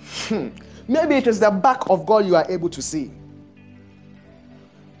 Maybe it is the back of God you are able to see.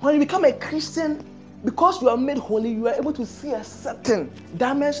 When you become a Christian, because you are made holy, you are able to see a certain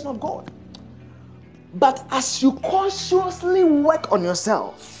dimension of God. But as you consciously work on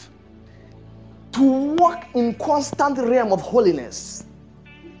yourself to walk in constant realm of holiness,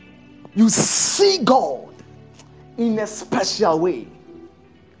 you see God in a special way.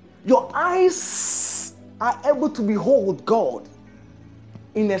 Your eyes are able to behold God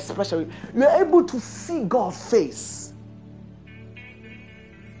in a special way. You are able to see God's face.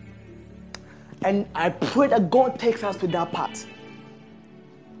 And I pray that God takes us to that part.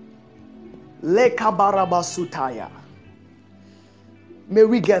 Lekabarabasutaya. May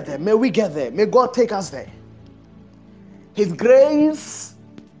we get there. May we get there. May God take us there. His grace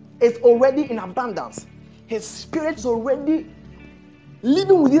is already in abundance. His Spirit is already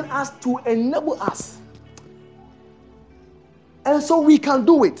living within us to enable us. And so we can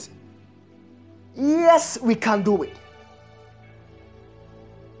do it. Yes, we can do it.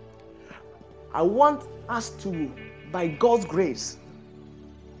 I want us to, by God's grace,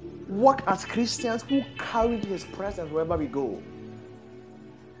 walk as Christians who carry His presence wherever we go.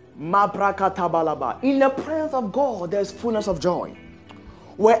 In the presence of God, there is fullness of joy.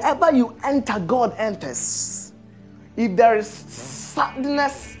 Wherever you enter, God enters. If there is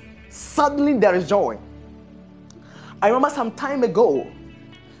sadness, suddenly there is joy. I remember some time ago,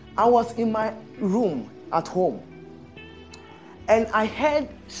 I was in my room at home, and I heard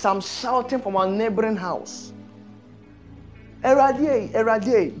some shouting from our neighboring house. Eradie,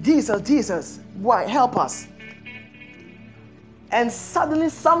 Eradie, Jesus, Jesus, why, help us. And suddenly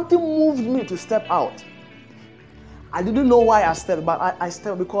something moved me to step out. I didn't know why I stepped, but I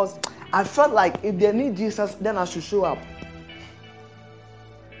stepped because I felt like if they need Jesus, then I should show up.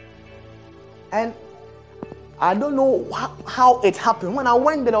 And I don't know how it happened. When I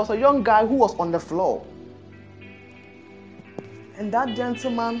went there was a young guy who was on the floor. And that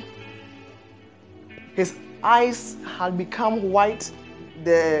gentleman, his eyes had become white.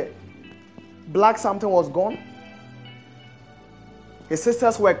 The black something was gone. His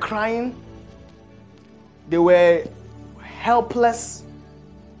sisters were crying. They were helpless.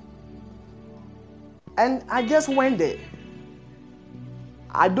 And I just went there.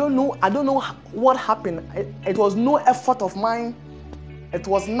 I don't know what happened. It was no effort of mine. It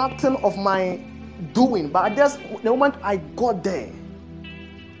was nothing of my doing. But the moment I got there,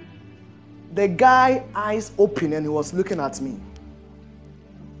 the guy eyes open and he was looking at me.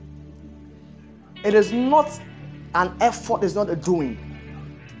 It is not an effort, it's not a doing.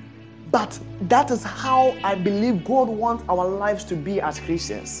 But that is how I believe God wants our lives to be as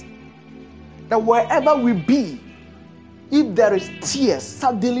Christians. That wherever we be, if there is tears,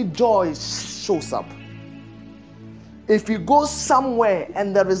 suddenly joy shows up. If you go somewhere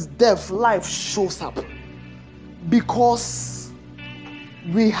and there is death, life shows up. Because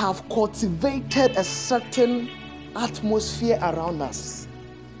we have cultivated a certain atmosphere around us.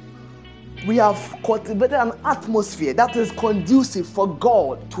 We have cultivated an atmosphere that is conducive for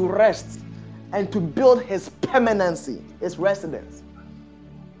God to rest and to build his permanency, his residence.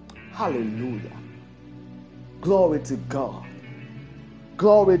 Hallelujah. Glory to God.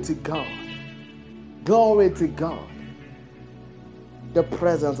 Glory to God. Glory to God. The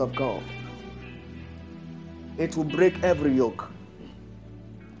presence of God. It will break every yoke.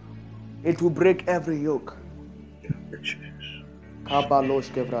 It will break every yoke.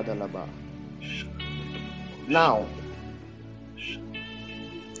 Now,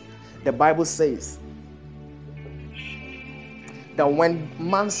 the Bible says that when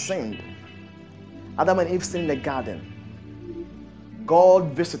man sinned, Adam and Eve sinned in the garden,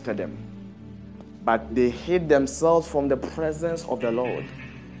 God visited them, but they hid themselves from the presence of the Lord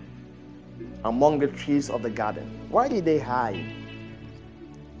among the trees of the garden. Why did they hide?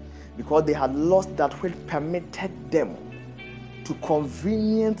 Because they had lost that which permitted them to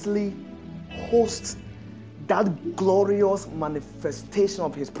conveniently host that glorious manifestation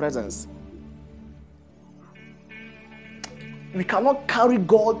of his presence. We cannot carry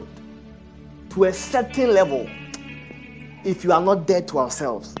God to a certain level if you are not dead to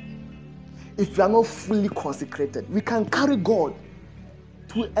ourselves, if you are not fully consecrated. We can carry God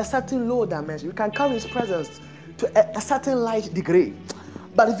to a certain low dimension. We can carry his presence to a certain light degree.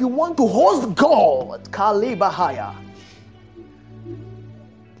 But if you want to host God, Kalibahaya,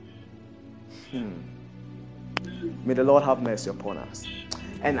 may the Lord have mercy upon us.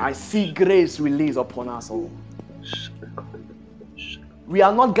 And I see grace release upon us all. We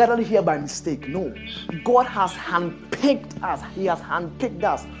are not gathered here by mistake. No. God has handpicked us. He has handpicked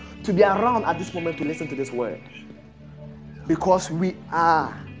us to be around at this moment to listen to this word. Because we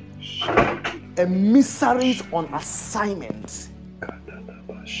are emissaries on assignment.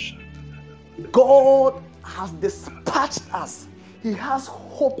 God has dispatched us. He has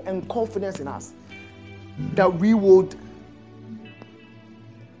hope and confidence in us that we would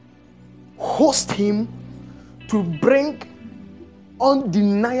host him to bring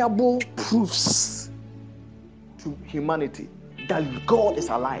undeniable proofs to humanity that God is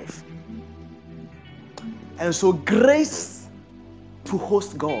alive. And so grace to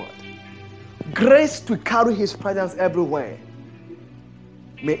host God, grace to carry his presence everywhere,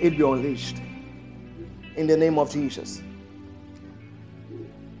 may it be unleashed in the name of Jesus.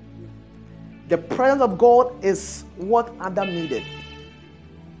 The presence of God is what Adam needed.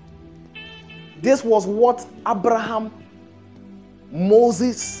 This was what Abraham,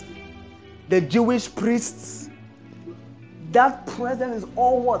 Moses, the Jewish priests, that presence is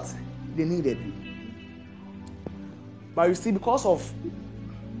all what they needed. But you see, because of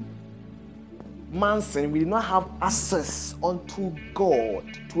man's sin, we did not have access unto God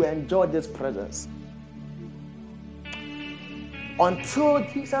to enjoy this presence. Until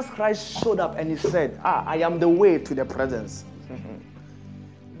Jesus Christ showed up and he said, I am the way to the presence.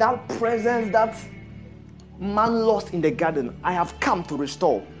 That presence that man lost in the garden, I have come to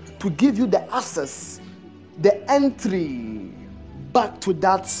restore, to give you the access, the entry back to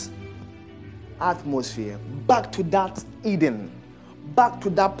that atmosphere, back to that Eden, back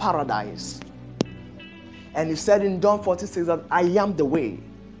to that paradise. And he said in John 46 that I am the way.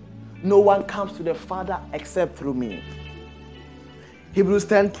 No one comes to the Father except through me. Hebrews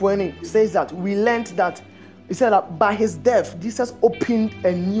 10:20 says that we learned that, he said that by his death, Jesus opened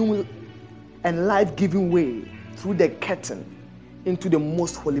a new and life-giving way through the curtain into the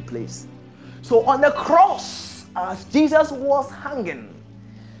most holy place. So on the cross, as Jesus was hanging,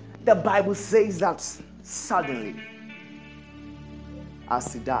 the Bible says that suddenly,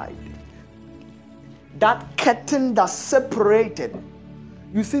 as he died, that curtain that separated,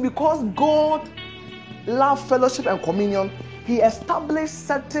 you see, because God loved fellowship and communion, he established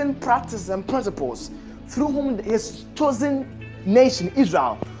certain practices and principles through whom his chosen nation,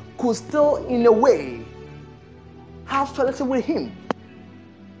 Israel, could still, in a way, have fellowship with him.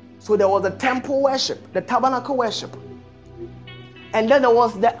 So there was the temple worship, the tabernacle worship. And then there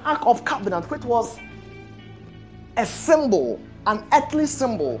was the Ark of Covenant, which was a symbol, an earthly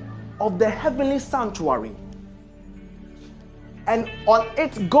symbol of the heavenly sanctuary. And on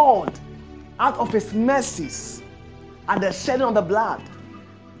it, God, out of his mercies and the shedding of the blood,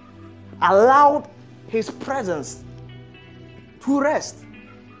 allowed his presence to rest.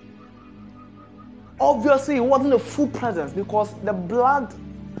 Obviously, it wasn't a full presence because the blood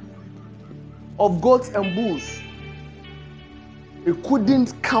of goats and bulls, it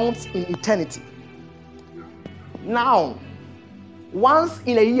couldn't count in eternity. Now, once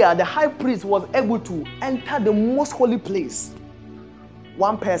in a year, the high priest was able to enter the most holy place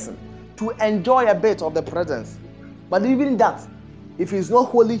one person to enjoy a bit of the presence. But even that, if he's not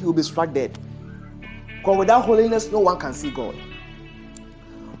holy, he will be struck dead. Because without holiness, no one can see God.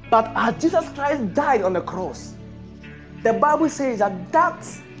 But as Jesus Christ died on the cross, the Bible says that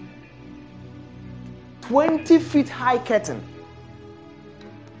 20 feet high curtain,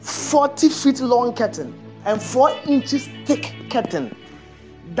 40 feet long curtain, and 4 inches thick curtain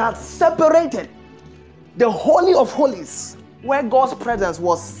that separated the Holy of Holies, where God's presence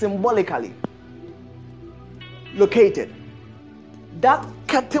was symbolically located. That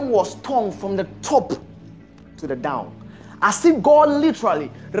curtain was torn from the top to the down, as if God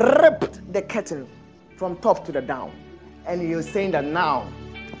literally ripped the curtain from top to the down. And he was saying that now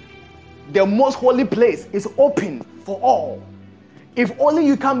the most holy place is open for all. If only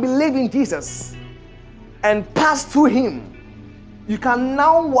you can believe in Jesus and pass through him, you can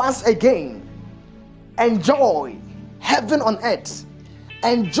now once again enjoy heaven on earth,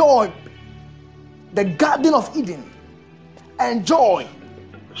 enjoy the Garden of Eden, enjoy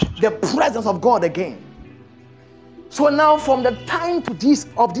the presence of God again. So now, from the time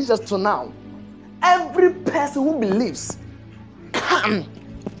of Jesus to now, every person who believes can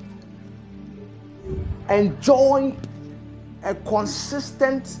enjoy a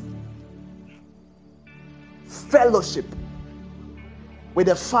consistent fellowship with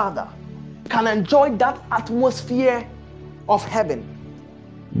the Father, can enjoy that atmosphere of heaven,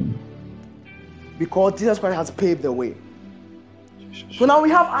 because Jesus Christ has paved the way. So now we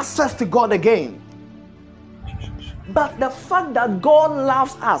have access to God again. But the fact that God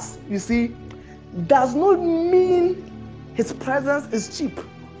loves us, you see, does not mean his presence is cheap.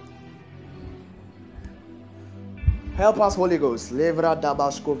 Help us, Holy Ghost. Levra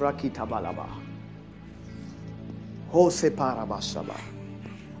dabaskovra kitabalaba. Hose parabashaba.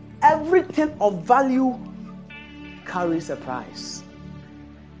 Everything of value carries a price.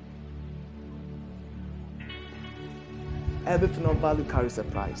 Everything of value carries a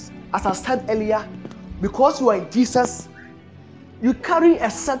price. As I said earlier, because you are in Jesus, you carry a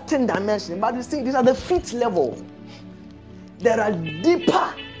certain dimension. But you see, these are the feet level. There are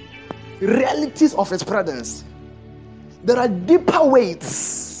deeper realities of his presence. There are deeper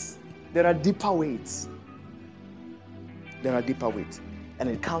weights. There are deeper weights. There are deeper weights. And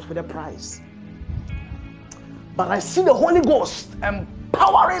it comes with a price. But I see the Holy Ghost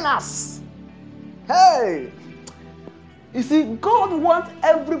empowering us. Hey! You see, God wants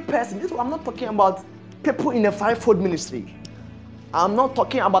every person. This is what I'm not talking about people in the fivefold ministry. I'm not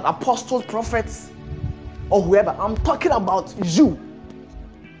talking about apostles, prophets, or whoever. I'm talking about you,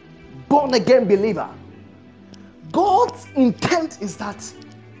 born again believer. God's intent is that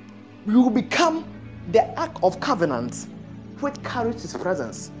we will become the Ark of Covenant, which carries his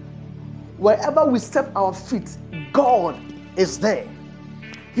presence. Wherever we step our feet, God is there.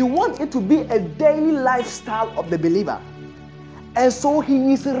 He wants it to be a daily lifestyle of the believer. And so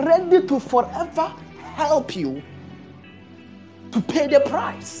he is ready to forever help you to pay the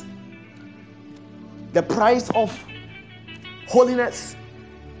price. The price of holiness.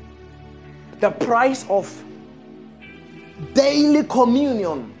 The price of daily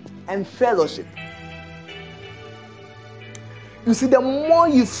communion and fellowship. You see, the more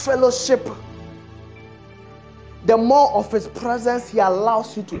you fellowship, the more of his presence he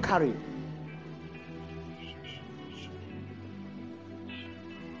allows you to carry.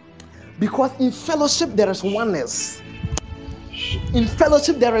 Because in fellowship there is oneness. In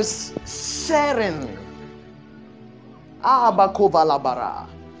fellowship there is sharing. At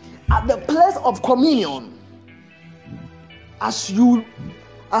the place of communion, as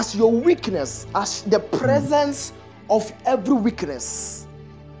your weakness, as the presence of every weakness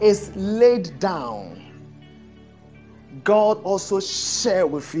is laid down, God also shares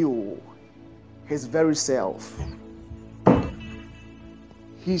with you his very self.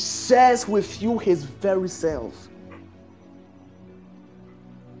 He shares with you his very self.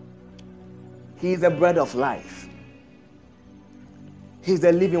 He is the bread of life. He is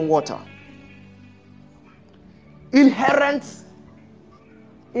the living water. Inherent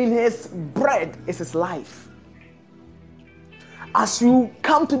in his bread is his life. As you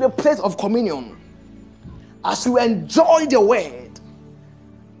come to the place of communion, as you enjoy the word,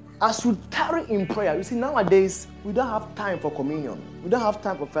 as you tarry in prayer, you see, nowadays we don't have time for communion. We don't have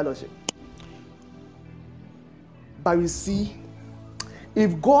time for fellowship. But you see,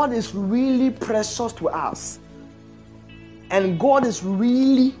 if God is really precious to us, and God is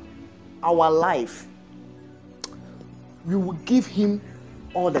really our life, we will give him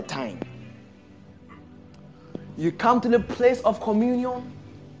all the time. You come to the place of communion,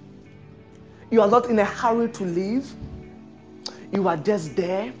 you are not in a hurry to leave. You are just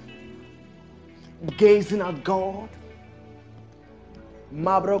there, gazing at God.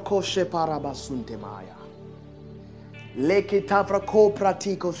 Mabroko sheparabasunte maya. Leke tavrako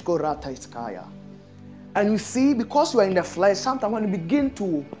pratikos korata iskaya. And you see, because you are in the flesh, sometimes when you begin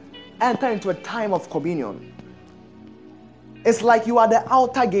to enter into a time of communion, it's like you are the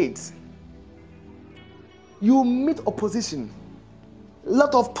outer gate. You meet opposition. A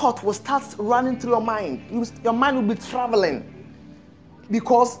lot of thought will start running through your mind. Your mind will be traveling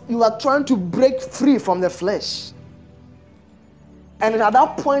because you are trying to break free from the flesh. And at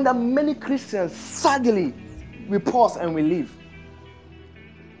that point that many Christians, sadly, we pause and we leave.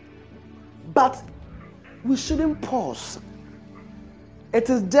 But we shouldn't pause. It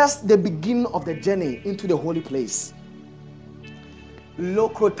is just the beginning of the journey into the holy place.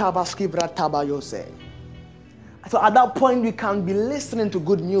 So at that point, we can be listening to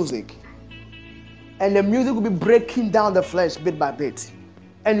good music. And the music will be breaking down the flesh bit by bit.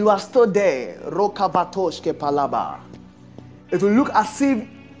 And you are still there. It will look as if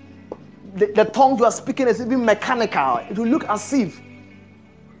the tongue you are speaking is even mechanical. It will look as if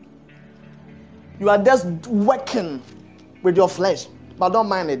you are just working with your flesh. But don't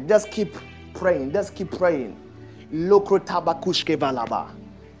mind it. Just keep praying. Just keep praying. And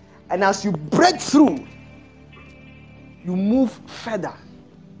as you break through, you move further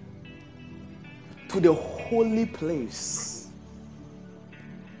to the holy place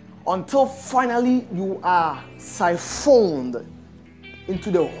until finally you are siphoned into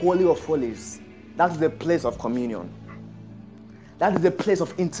the Holy of Holies. That is the place of communion. That is the place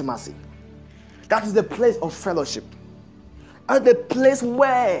of intimacy. That is the place of fellowship. At the place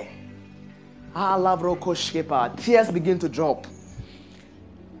where tears begin to drop.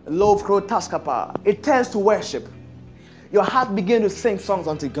 It turns to worship. Your heart begins to sing songs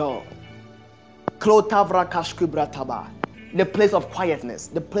unto God. The place of quietness,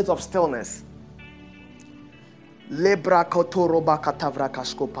 the place of stillness. And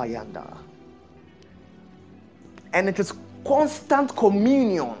it is constant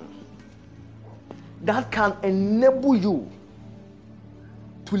communion that can enable you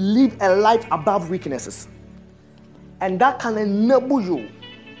to live a life above weaknesses. And that can enable you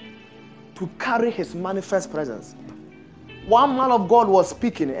to carry his manifest presence. One man of God was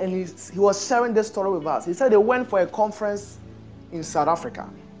speaking and he was sharing this story with us. He said they went for a conference in South Africa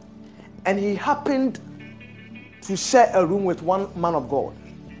and he happened to share a room with one man of God.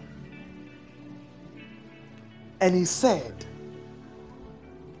 And he said,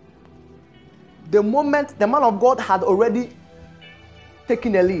 the moment the man of God had already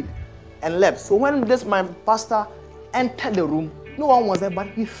taken the lead and left. So when my pastor entered the room, no one was there, but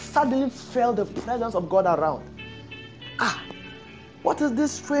he suddenly felt the presence of God around. What is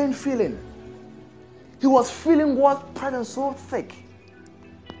this strange feeling? He was feeling God's presence so thick.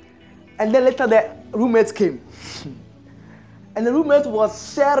 And then later the roommates came. And the roommate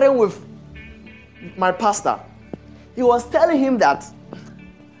was sharing with my pastor. He was telling him that,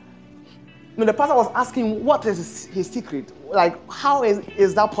 the pastor was asking what is his secret? Like, how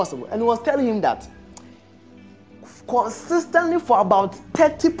is that possible? And he was telling him that consistently for about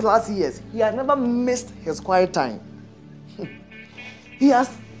 30 plus years, he had never missed his quiet time. He has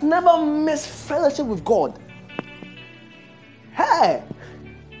never missed fellowship with God. Hey!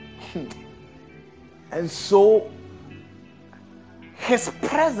 And so, his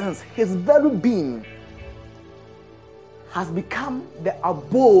presence, his very being, has become the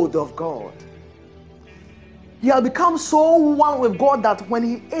abode of God. He has become so one with God that when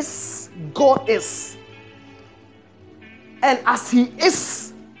he is, God is. And as he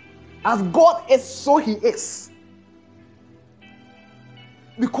is, as God is, so he is.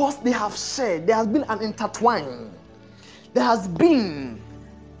 Because they have shared, there has been an intertwine. There has been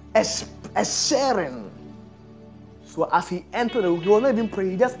a sharing. So as he entered the room, he was not even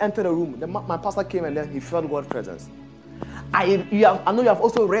praying, he just entered the room. My pastor came and then he felt God's presence. I know you have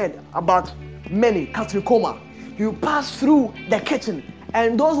also read about many, Catherine Coma. You pass through the kitchen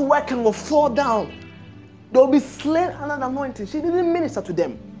and those working will fall down. They'll be slain under the anointing. She didn't minister to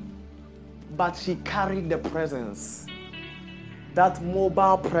them, but she carried the presence, that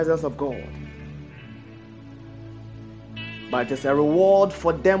mobile presence of God. But it's a reward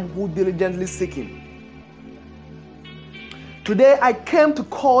for them who diligently seek him. Today I came to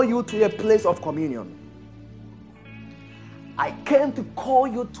call you to a place of communion. I came to call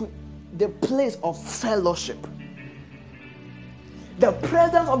you to the place of fellowship. The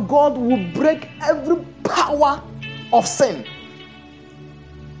presence of God will break every power of sin.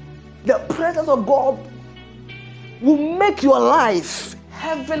 The presence of God will make your life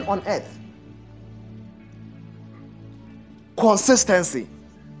heaven on earth. consistency.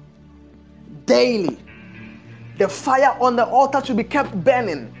 Daily. The fire on the altar should be kept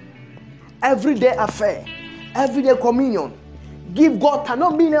burning. Everyday affair. Everyday communion. Give God time.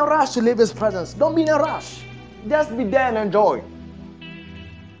 Don't be in a rush to leave His presence. Don't be in a rush. Just be there and enjoy.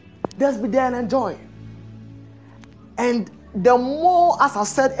 Just be there and enjoy. And the more, as I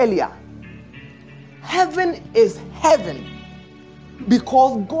said earlier, heaven is heaven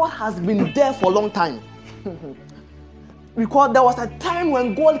because God has been there for a long time. Because there was a time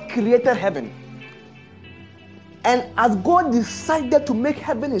when God created heaven. And as God decided to make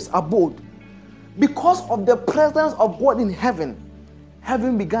heaven His abode, because of the presence of God in heaven,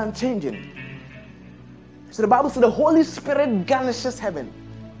 heaven began changing. So the Bible says the Holy Spirit garnishes heaven.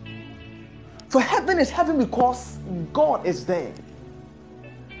 So heaven is heaven because God is there.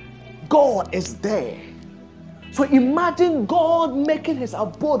 God is there. So imagine God making His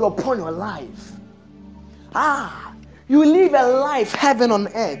abode upon your life. You live a life heaven on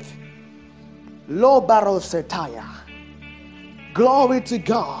earth. Lo barosetaya. Glory to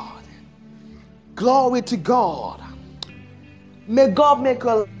God. Glory to God. May God make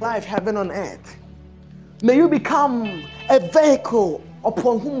your life heaven on earth. May you become a vehicle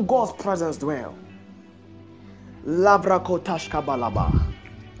upon whom God's presence dwells. Lavra kotashka balaba.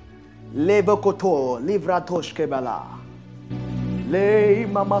 Levo koto livra toshke bala. Le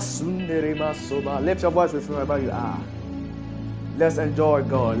mama sundere masoba. Lift your voice with me wherever you are. Let's enjoy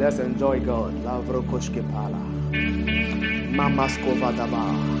God. Let's enjoy God. Lavro koshke pala. Mama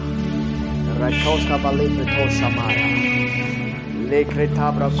skovadaba. Rakoshka balivre toshamaya. Le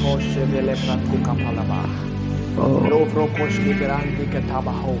kretabra koshe vele pratuka palaba. Lovro koshke berandi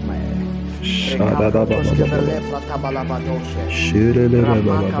ketaba home. Rekapra toshke vele pratabalaba doshe.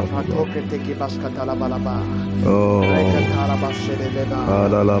 Ramaka pratoke teki vaskatala balaba. Rekatara bashede leva.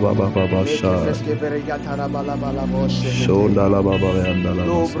 Lekefeske veriyatara balaba lavoshe.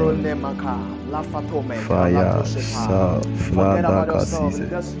 Lovro nemaka. Lafatome. Fire, sa, Forget about flanda, yourself. kasise.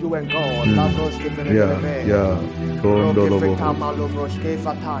 Just you and God. Lavroshke veriyatara. Yeah. Tondo lobo.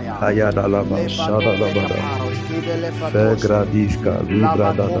 Ayadalaba, shadalabada. Fegradiska,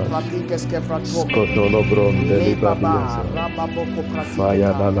 libradadas. Skotolobron, delibadiasa.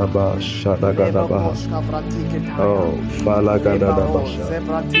 Fayadalaba, shadagadabaha. Oh, falagadadabasha.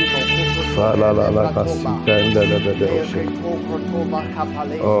 Falalakasitendelebedoshe.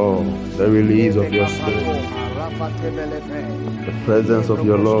 Oh, the release of your spirit. The presence of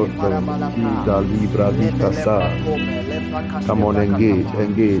your Lord. Come on, engage.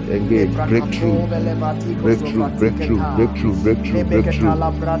 Breakthrough.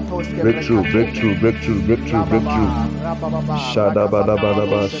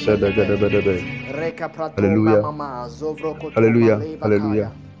 Shadabadabadaba, shadagadabadabe. Hallelujah.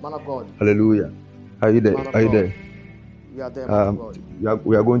 Man of God. Hallelujah. Are you there? You are there, man of God.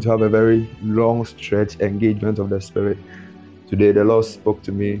 We are going to have a very long stretch engagement of the Spirit. Today, the Lord spoke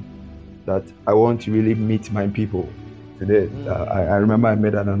to me that I want to really meet my people. Today, I remember I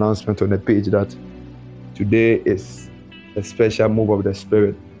made an announcement on the page that today is a special move of the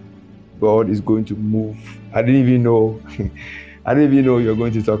Spirit. God is going to move. I didn't even know you're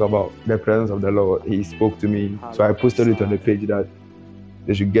going to talk about the presence of the Lord. He spoke to me. So I posted it on the page that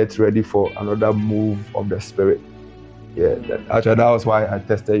they should get ready for another move of the Spirit. Yeah, actually that was why I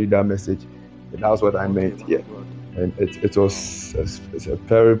tested you that message. That was what I meant. Yeah, and it's a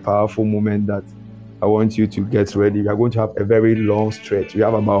very powerful moment that I want you to get ready. We are going to have a very long stretch. We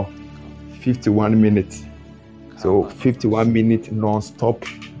have about 51 minutes. So 51 minutes non-stop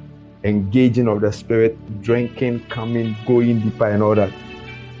engaging of the Spirit, drinking, coming, going deeper and all that.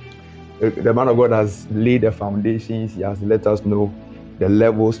 The man of God has laid the foundations. He has let us know the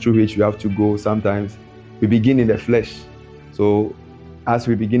levels through which we have to go. Sometimes we begin in the flesh. So as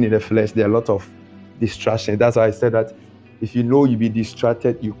we begin in the flesh, there are a lot of distractions. That's why I said that if you know you'll be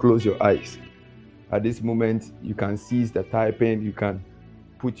distracted, you close your eyes. At this moment, you can cease the typing. You can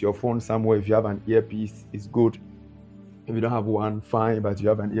put your phone somewhere. If you have an earpiece, it's good. If you don't have one, fine, but you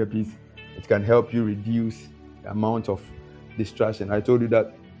have an earpiece, it can help you reduce the amount of distraction. I told you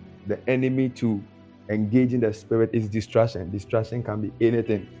that the enemy to engage in the Spirit is distraction. Distraction can be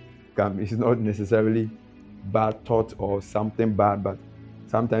anything. It's not necessarily bad thought or something bad, but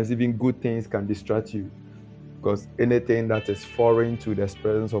sometimes even good things can distract you, because anything that is foreign to the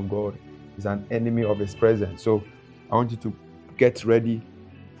presence of God is an enemy of His presence. So I want you to get ready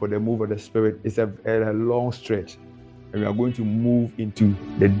for the move of the Spirit. It's a long stretch, and we are going to move into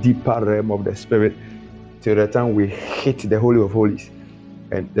the deeper realm of the Spirit till the time we hit the Holy of Holies.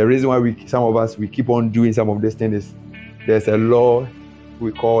 And the reason why some of us keep on doing some of these things is there's a law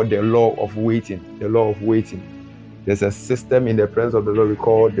we call the law of waiting. The law of waiting. There's a system in the presence of the Lord we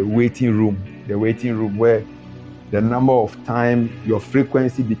call the waiting room. The waiting room where the number of time, your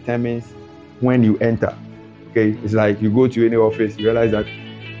frequency determines when you enter. Okay, it's like you go to any office, you realize that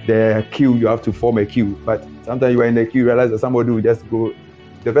the queue, you have to form a queue. But sometimes you are in the queue, you realize that somebody will just go.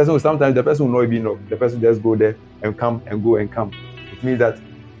 Sometimes the person will not even know. The person will just go there and come and go and come. It means that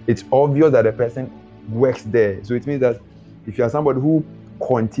it's obvious that the person works there. So it means that if you are somebody who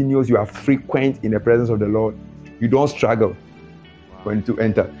continues, you are frequent in the presence of the Lord, you don't struggle when to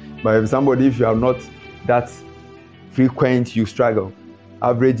enter. But if you are not that frequent, you struggle.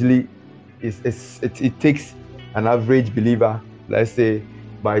 Averagely, it takes an average believer, let's say,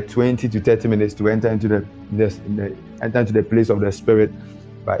 by 20 to 30 minutes to enter into the place of the Spirit.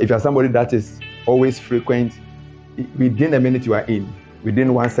 But if you're somebody that is always frequent, within a minute you are in,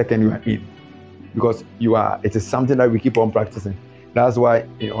 within 1 second you are in, because it is something that we keep on practicing. That's why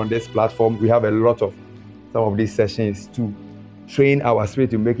on this platform we have a lot of some of these sessions to train our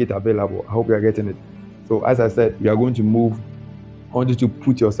spirit to make it available. I hope you are getting it. So as I said, we are going to move. I want you to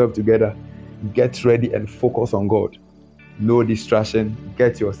put yourself together, get ready and focus on God. No distraction.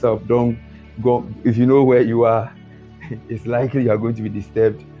 Get yourself. Don't go. If you know where you are, it's likely you are going to be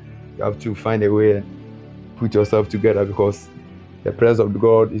disturbed. You have to find a way and put yourself together, because the presence of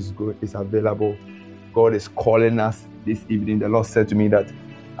God is available. God is calling us this evening. The Lord said to me that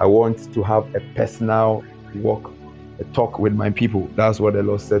I want to have a personal walk, a talk with my people. That's what the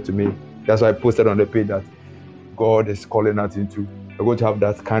Lord said to me. That's why I posted on the page that God is calling us into. We're going to have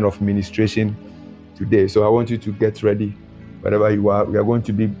that kind of ministration today. So I want you to get ready. Wherever you are, we are going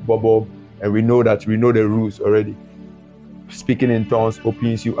to be bubble, and we know the rules already. Speaking in tongues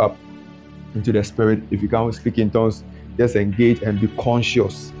opens you up into the Spirit. If you can't speak in tongues, just engage and be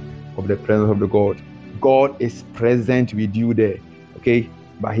conscious of the presence of the God. God is present with you there, okay?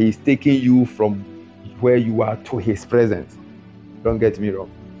 But He is taking you from where you are to His presence. Don't get me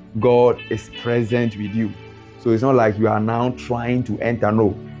wrong. God is present with you. So it's not like you are now trying to enter.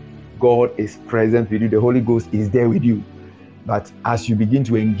 No. God is present with you. The Holy Ghost is there with you. But as you begin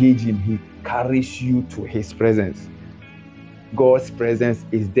to engage Him, He carries you to His presence. God's presence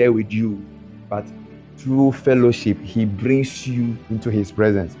is there with you. But through fellowship, He brings you into His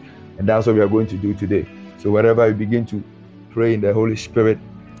presence. And that's what we are going to do today. So wherever you begin to pray in the Holy Spirit,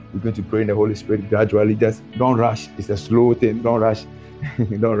 we're going to pray in the Holy Spirit gradually. Just don't rush. It's a slow thing. Don't rush.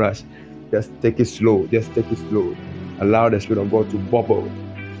 Don't rush. Just take it slow. Just take it slow. Allow the Spirit of God to bubble.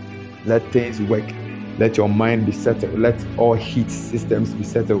 Let things work. Let your mind be settled. Let all heat systems be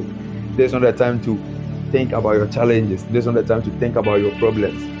settled. There's not the time to think about your challenges. There's not the time to think about your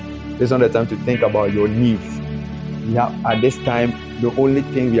problems. There's not the time to think about your needs. At this time, the only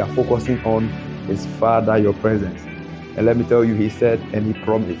thing we are focusing on is, Father, your presence. And let me tell you, He said and He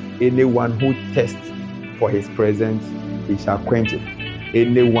promised, anyone who tests for His presence, He shall quench it.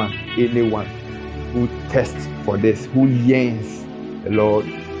 Anyone who tests for this, who yearns, the Lord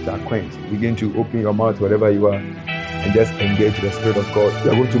shall quench. Begin to open your mouth wherever you are and just engage the Spirit of God.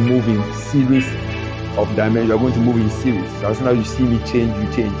 You are going to move in series of dimensions. You are going to move in series. So as soon as you see me change,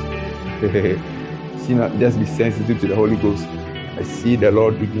 you change. Just be sensitive to the Holy Ghost. I see the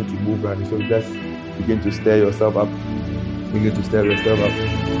Lord begin to move around. So just begin to stir yourself up. Begin to stir yourself up.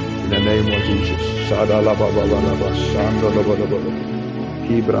 In the name of Jesus.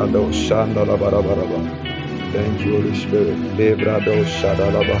 Thank you, Holy Spirit. Lebrado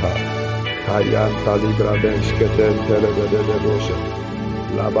Shadalabaha. Kayan Talibraden Sketen Telebedebosha.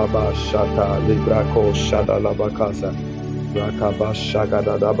 Lababa Shata Librako Shadalabakasa. Rakaba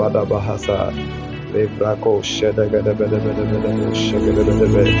Shagadabada Bahasa. Lebrako Shadagabedebedebedebo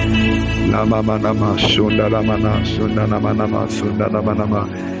Shagadabedebe. Lamamanama Sundalamana Sundanamanama Sundanamanama.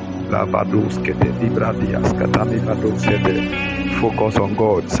 Labadus Kete Libradias Katami Badosete. Focus on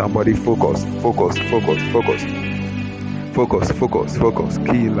God. Somebody focus.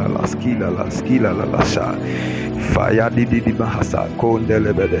 Kila la lasha. Fire di bahasa.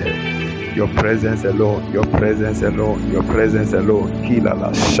 Kondelebede. Your presence alone. Kila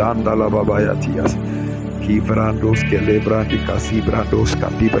la shanda la babayatias. Kivrandos kelebrandi kasibrandos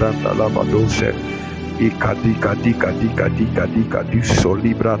kadibranda la badoshe. Ikadika du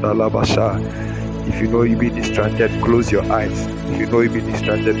solibranda la basha. If you know you've been distracted, close your eyes.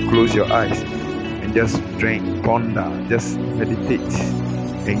 And just drink, ponder, just meditate.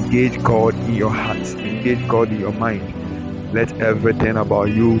 Engage God in your heart. Engage God in your mind. Let everything about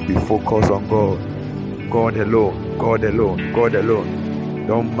you be focused on God. God alone.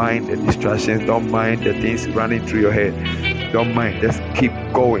 Don't mind the distractions. Don't mind the things running through your head. Don't mind. Just keep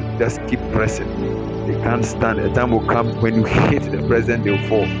going. Just keep pressing. They can't stand. The time will come when you hit the present, they'll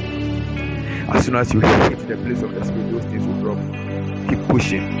fall. As soon as you hit the place of the spirit, those things will drop. Keep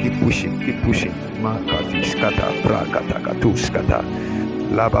pushing, keep pushing, keep pushing. Makatishkata, brakatakatustkata,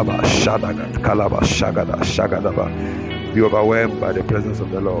 lababa, shadagat, kalaba, shagada, shagadaba. Be overwhelmed by the presence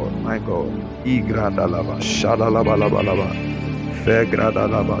of the Lord, my God. Igradalaba, shadalabalaba,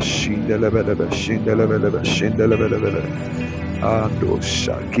 fegradalaba, shindelebelebe, shindelebelebe, shindelebelebe. Ando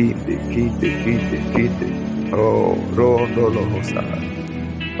shakinde, kinde. Oh, rondo lohosa.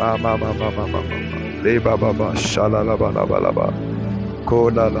 Mama. Leba baba, shalalabalaba.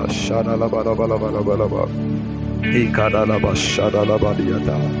 Kola la shadalabalaba. Ikadalaba,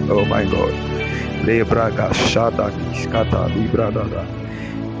 shadalabadiata. Oh my God. Lebraga shada kishkata libradada.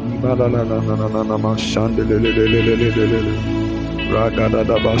 Imalala shandelelelelelelele.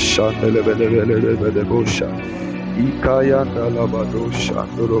 Ragadada shandelelelelelele bosha. Ikayanda labado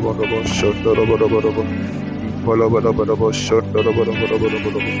shandorobodobo shondorobodobo. Ipolobodobo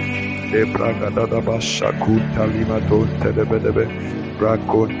shondorobodobo. Lebragadada shakuta limaton telebedebe.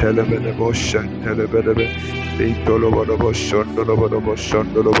 Rakon telebedebo shantelebedebe. Itolobodobo shondorobodobo.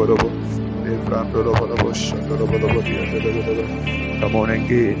 Come on,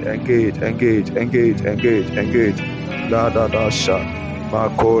 engage. La da da sha,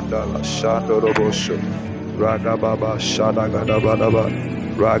 makoda la shandorobosho, raga baba shada gada badaba,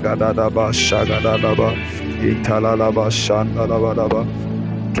 raga da da ba shaga da da ba, itala la ba shanda la ba da ba.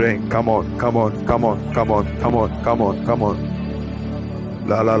 Drink, come on.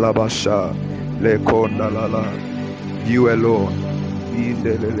 La la la ba sha, le konda la la, you alone. In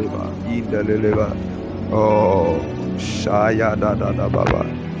the leleva. Oh, shaya da baba.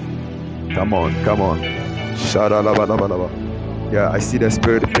 Come on. Shada la ba. Yeah, I see the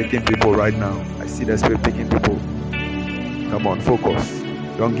spirit picking people right now. Come on, focus.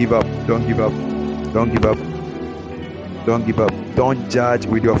 Don't give up. Don't judge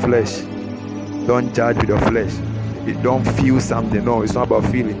with your flesh. You don't feel something. No, it's not about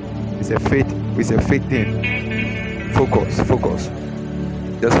feeling. It's a faith thing. Focus.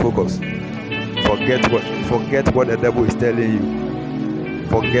 Just focus. Forget what the devil is telling you.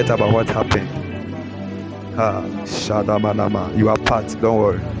 Forget about what happened. Shadamanama. You are part. Don't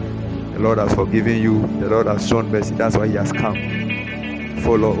worry. The Lord has forgiven you. The Lord has shown mercy. That's why He has come.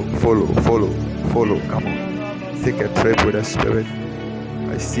 Follow. Come on. Take a trip with the Spirit.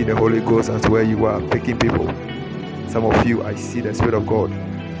 I see the Holy Ghost as where you are, picking people. Some of you, I see the Spirit of God.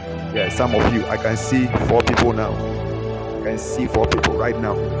 Yeah, some of you, I can see 4 people now. I can see 4 people right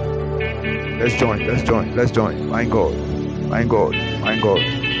now. Let's join. My God.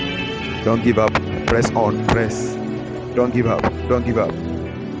 Don't give up. Press on. Don't give up.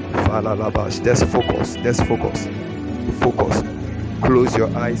 Just focus. Close your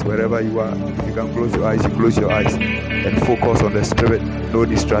eyes wherever you are. If you can close your eyes, you close your eyes. And focus on the Spirit. No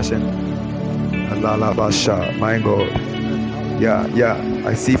distraction. My God. Yeah.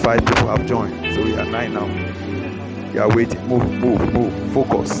 I see 5 people have joined. So we are 9 now. Yeah, wait, move.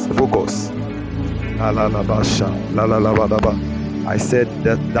 Focus. I said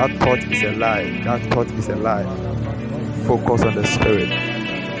that thought is a lie. Focus on the Spirit.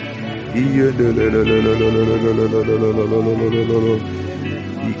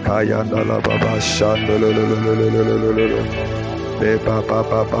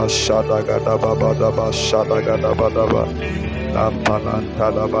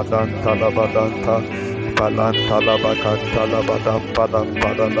 Palantalabadanta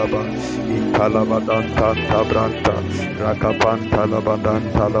Italabadanta Branta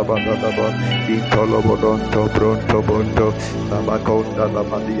Rakapantalabadanta Intolobodonto Bronto Bonto Namakonda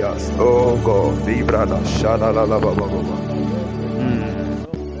Labadias. Oh God, Librada Shadalababa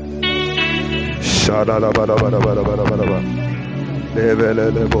Shadalabada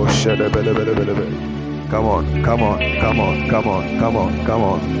Levelele Boshedebele. Come on.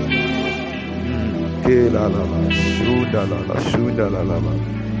 La la shuda la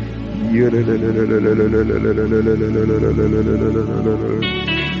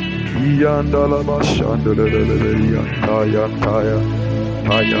yanda la bashanda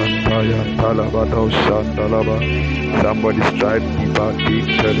la somebody strive deeper deep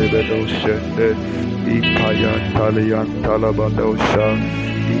telebedo shende ipayan talian talabado shan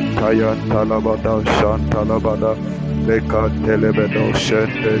ipayan talabado shan talabada Leka telebedo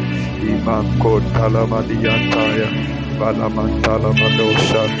shende imanko talamadiantaya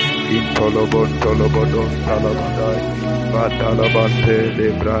Valamantalamandosha Intolobon Talabadai Vadalabante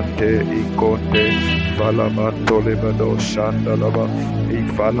Lebrante Iconte Valamantolebedosha Dalaba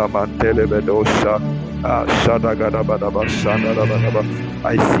Ifalamantelebedosha Shadagadabadaba Shandalabadaba. I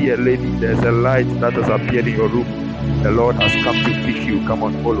see a lady, there's a light that has appeared in your room. The Lord has come to pick you. Come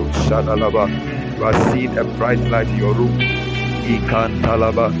on, follow. Shadalaba. You are seeing a bright light in your room.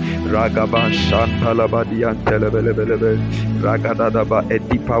 Ikantalaba, Ragaban Shantalaba, Diantelebelebelebe, Ragadadaba, a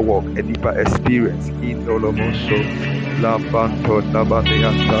deeper walk, a deeper experience. Indolomoso, Lambanto,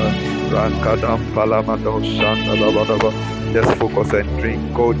 Nabanianta, Rankadam, Palamado, Shantalabadaba. Just focus and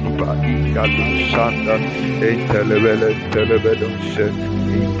drink. Go deeper. Igadu Shanda, Intelebele, Telebedon,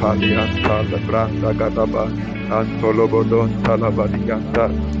 Impalianta, Branda Gadaba, Antolobodon, Talabadianta,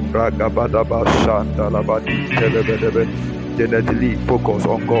 Ragabadaba, Shantalabadi, Telebelebe. Genetically focus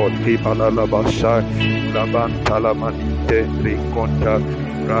on God. Kepalalabasha, Labantalamanite, Reconta,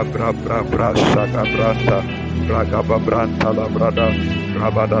 Bra, Shagabranta, Ragababranta, Labrada,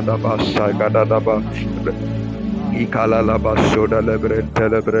 Rabadadaba, Gadadaba, Ikalalaba, Shoda,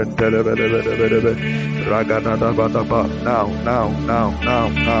 Lebelebelebelebe, Ragadadabadaba. Now,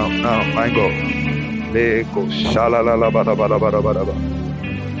 my God. Leko, Shalalabadabadabadabadaba.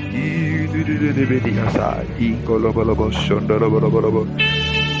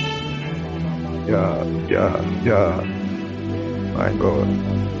 Yeah, my God.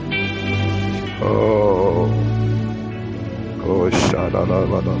 Oh,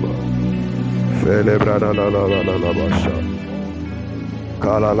 shalalabadaba. Felebradalalalabasha.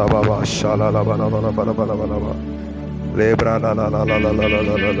 Kalalababa, shalalabadabadabadabadaba.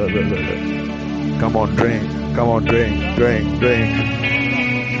 Lebradalalalalalalalalalala. Come on, drink.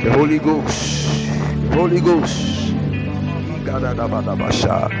 The Holy Ghost.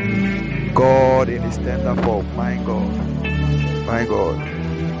 God in his tender form. My God.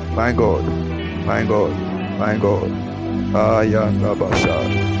 Ayandabasha.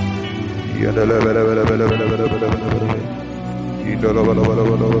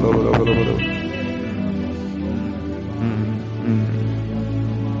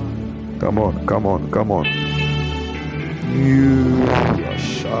 Come on. You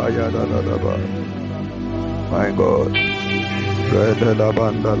Shayadadaba. My God.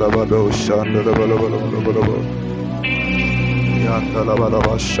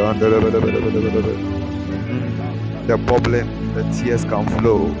 The bubbling, the tears can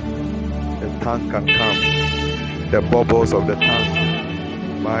flow, the tongue can come, the bubbles of the tongue.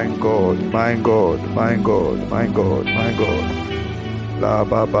 My God. La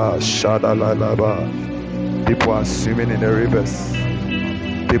Baba Shada La Laba. People are swimming in the rivers.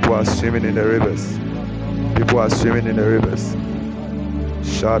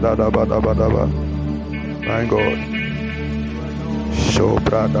 Shada Daba Daba Daba. My God.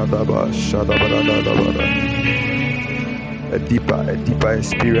 Shobra Daba Shada Daba Daba. A deeper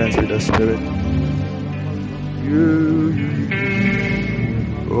experience with the Spirit.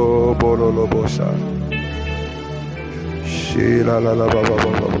 Oh, Bololo Bosha. Shila La La Baba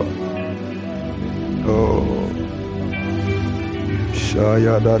Baba. Oh,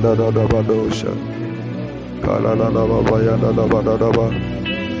 Shaya Da Da Da Da Badosha. Kala La La Baba Yanda Da Ba Da Da Ba.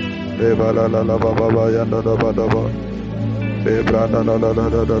 Eva La La La Baba Yanda Da Ba Da Ba. Ebra Da Da Da Da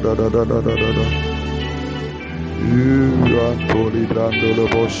Da Da Da Da Da Da Da. You are Toli Brando La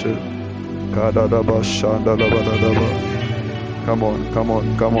Boshe. Kada Da Ba Shanda La Ba Da Da Ba. Come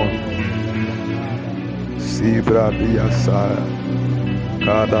on. Sibra Diasaya.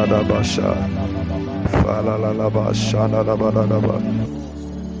 Kada Da Basha. Fala La La Ba Shanda La Ba Da Da Ba.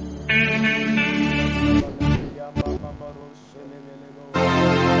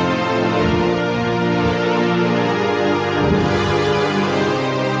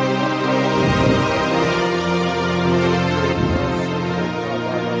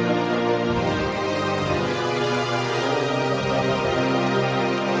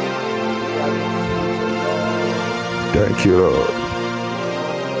 Thank you, Lord.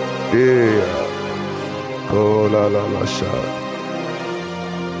 Yeah. Kola la la sha.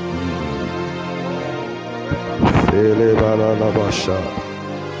 Fele ba la la ba sha.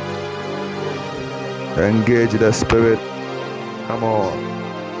 Engage the Spirit. Come on.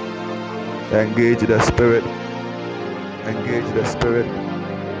 Engage the Spirit.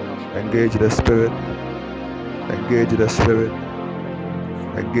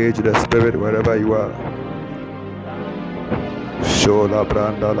 Wherever you are. Shola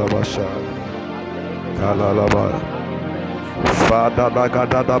branda la basha. Kala la ba. Fada la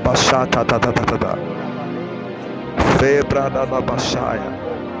gada la basha ta. Fe branda la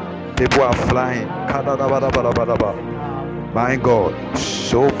bashaya. People are flying. Kada la ba. My God.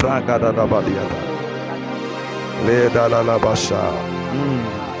 So branda la ba diata. Le da la basha.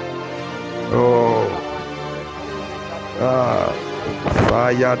 Oh.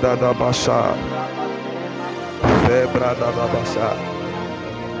 Fire da basha.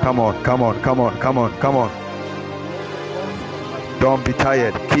 Come on. Don't be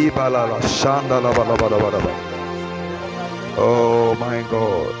tired. Kibalala shandala balabala. Oh my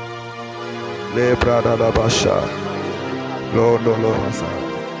God. Lebra da da basha. Londo lo hasa.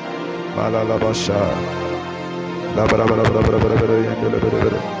 Malala basha. La bara bara bara bara bara bara yandele bara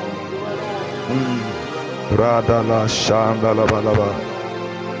bara. Rada la shanda la balaba.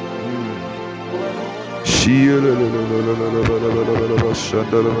 Shiyele lo lo lo lo lo lo bara bara bara bara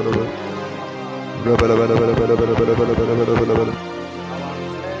shanda la balaba. Bara bara bara bara bara bara bara bara bara bara bara.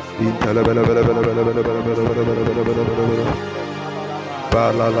 Intala bara bara bara bara bara bara bara bara bara bara bara bara.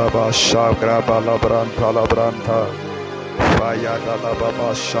 Bala la basha graba la branta la branta. Faya da la baba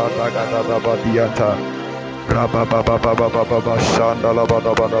shanda gada da badiata. Raba baba baba baba shanda la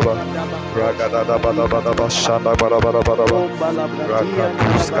bada bada bada. Raga da da bada bada bada shanda bada bada bada bada. Raka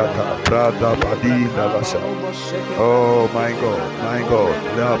tuskata brada badina lasha. Oh my God,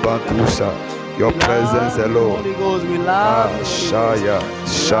 la bantusa. Your presence alone. Shaya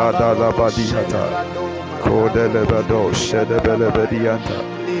shada la badihata. Kode lebado shede bele bedianta.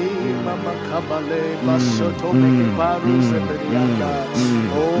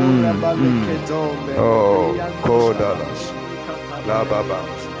 Oh, Kodalas. La baba,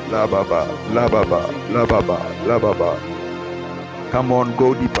 la baba, la baba, la baba, la baba. Come on,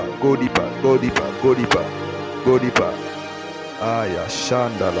 go deeper, go deeper, go deeper, go deeper, go deeper. Aya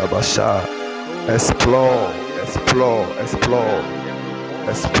shanda la basha. Explore, explore, explore,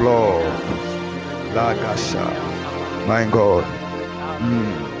 explore. La gasha. My God.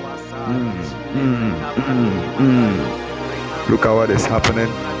 Look at what is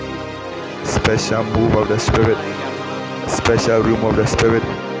happening. Special move of the Spirit. Special room of the Spirit.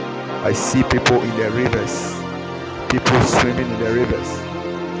 I see people in the rivers. People swimming in the rivers.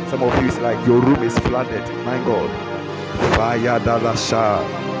 Some of you is like your room is flooded. My God. Fire dalasha.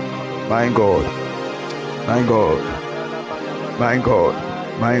 My God. My God. My God.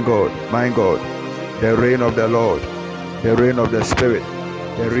 My God. My God. The rain of the Lord. The rain of the Spirit.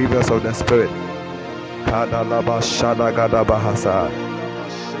 The rivers of the Spirit. Kadalaba shadagadabahasa.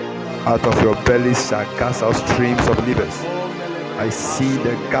 Out of your belly shall cast out streams of livers. I see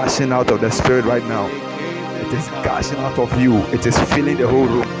the gushing out of the Spirit right now. It is gushing out of you. It is filling the whole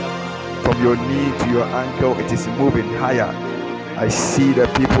room. From your knee to your ankle, it is moving higher. I see the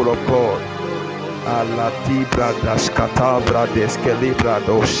people of God. Alatibra dashkatabra deskelibra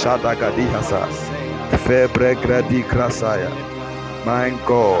doshadagadihasa. Febre gradi krasaya. My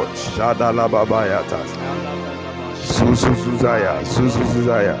God, Shadalababayatas, Zuzuzuzaya,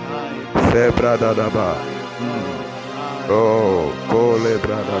 Zuzuzuzaya, Febra Dadaba, Oh, Kole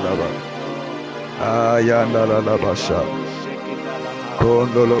Bradadaba, Ayanda Labasha,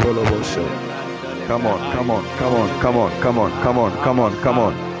 Kondolobosha. Come on, come on, come on, come on, come on, come on, come on, come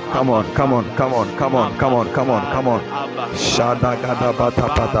on. Come on, come on, come on, come on, come on, come on, come on. Shadagadabata.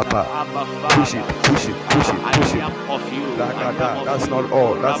 Push it, push it, push it, push it. Lagada. That's not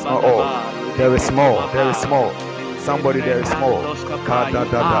all, that's not all. There is more, there is more. Somebody, there is more.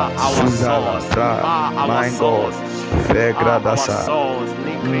 Kadadada, Suzala, Bra, my God. Fegradasa.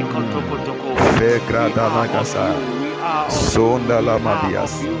 Fegradalagasa. Sondala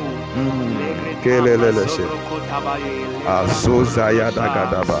Madias. Keleleleshe.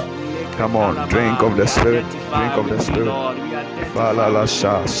 Azuzayadagadaba. Come on, drink of the Spirit, drink of the Spirit.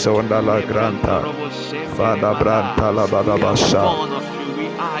 Falalasha, Sondala Granta, Fada Branta Labadabasha.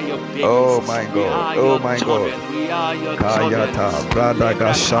 Oh my God, oh my God. Kayata, Brada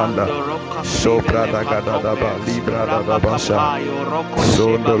Gashanda, So Brada Gadadaba, Libra Dadabasha,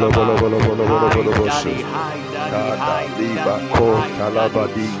 Sondolo Bolo Bolo Bolo Bolo Bolo Bosha, Kada, Liba, Ko,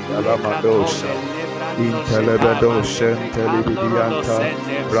 Talabadi, Alamadosha. Intelebedo Shentelibidianta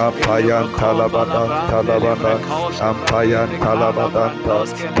Rapayan Talabada Ampayan Talabadanta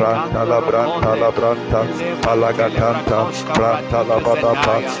Brantalabranta Palagatanta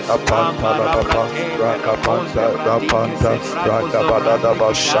Brantalabadapa Apantalabapa Rakapanta Rapanta Rakabadadaba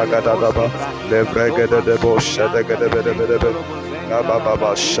Shagadadaba Levregedebo Shadegedebedebedebe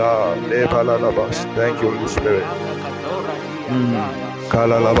Nababa Sha Lebalalabas. Thank you, Holy Spirit.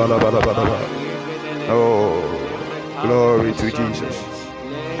 Kalalabalabalabala. Oh, glory to Jesus.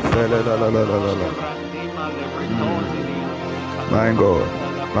 My God,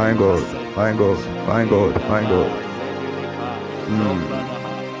 my God, my God, my God, my God.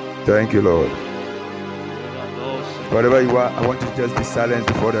 Thank you, Lord. Wherever you are, I want you to just be silent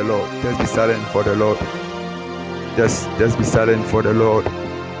before the Lord. Just be silent for the Lord. Just be silent for the Lord.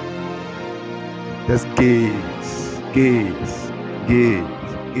 Just gaze, gaze, gaze,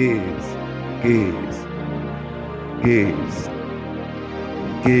 gaze, gaze. Gaze,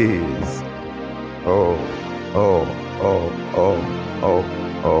 gaze. Oh, Oh, oh, oh, oh,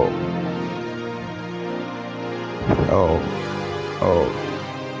 oh, oh, oh.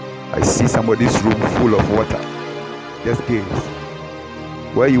 I see somebody's room full of water. Just gaze.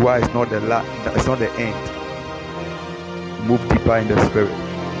 Where you are is not the it's not the end. Move deeper in the spirit.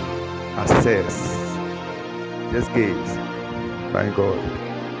 Assess. Just gaze. My God.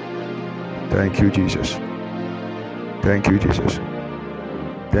 Thank you, Jesus. Thank you, Jesus.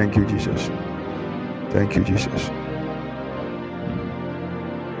 Thank you, Jesus. Thank you, Jesus.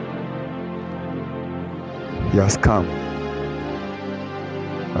 He has come.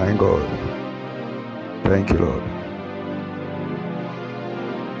 My God. Thank you, Lord.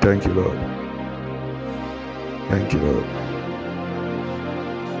 Thank you, Lord. Thank you, Lord.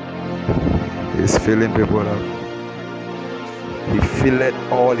 He's filling people up. He filleth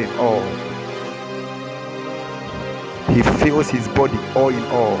all in all. He fills his body all in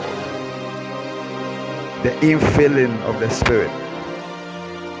all. The infilling of the Spirit.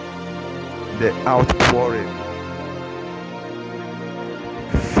 The outpouring.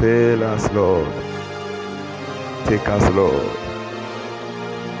 Fill us, Lord. Take us, Lord.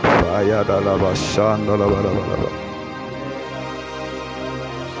 Fire da la ba shan da la ba la ba la ba.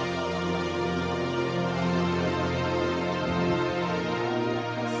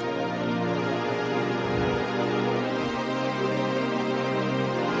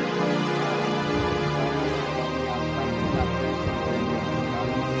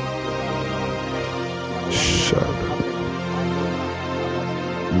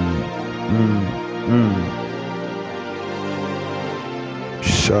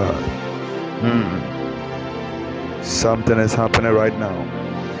 Something is happening right now.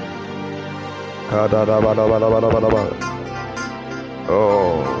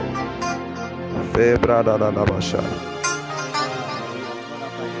 Oh, Febra da da da basha.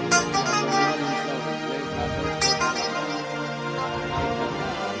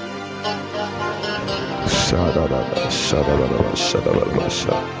 Shada da da shada da da shada da da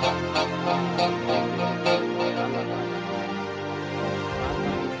shada.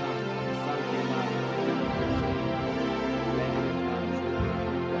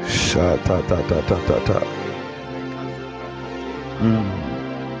 Ta ta ta ta ta ta.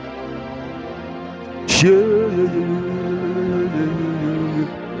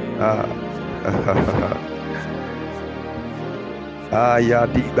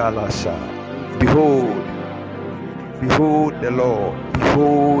 Ayadigalasha. Behold, behold the Lord,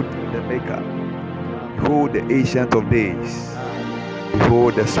 behold the Maker, behold the Ancient of Days,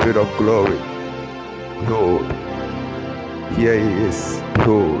 behold the Spirit of Glory. Behold, here He is.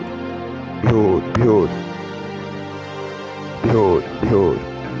 Behold. Behold, behold, behold, behold,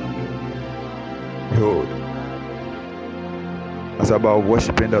 behold. It's about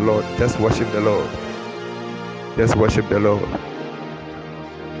worshiping the Lord. Just worship the Lord. Just worship the Lord.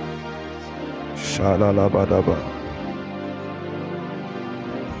 Shalalabadaba.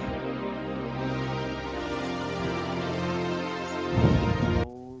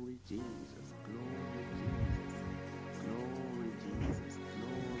 Glory Jesus, glory Jesus, glory Jesus,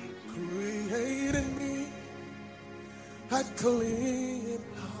 glory Jesus. Create in me a clean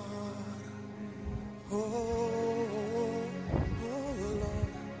heart, oh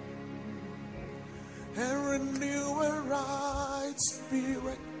Lord, and renew a right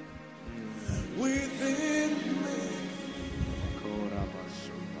spirit within me.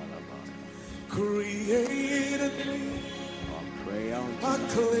 Create in me a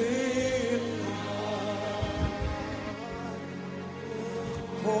clean heart,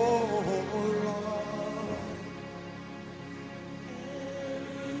 oh Lord,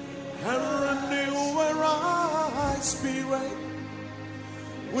 and renew a right spirit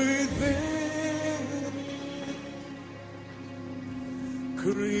within me.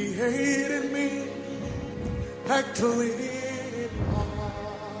 Create in me a clean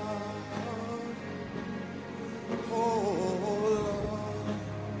heart, oh Lord,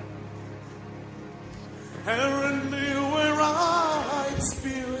 and renew a right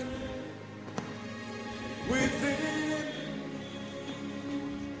spirit within.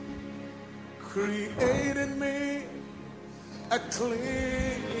 Create in me a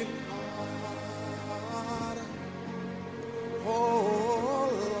clean heart, oh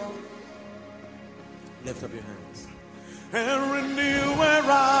Lord. Lift up your hands. And renew a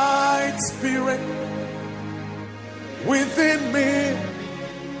right spirit within me.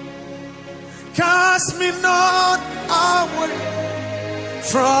 Cast me not away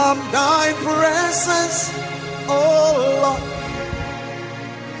from thy presence, oh Lord.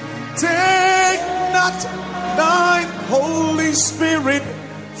 Take not thine Holy Spirit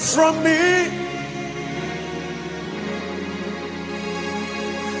from me.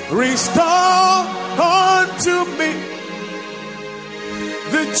 Restore unto me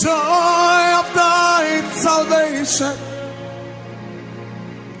the joy of thy salvation,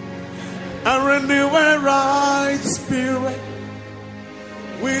 and renew a right spirit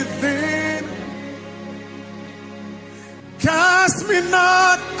within. Cast me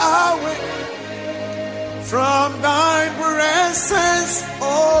not away from thy presence,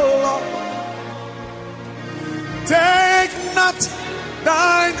 O Lord. Take not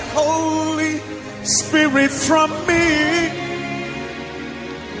thine Holy Spirit from me.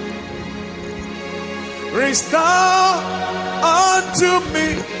 Restore unto me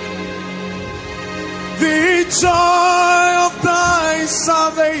the joy of thy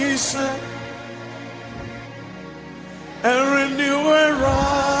salvation, and renew a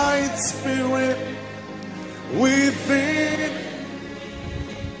right spirit within.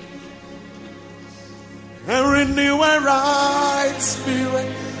 And renew a right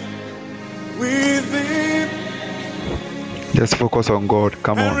spirit within. Just focus on God.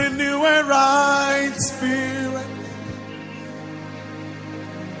 Come And on. renew a right spirit.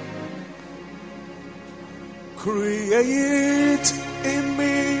 Create in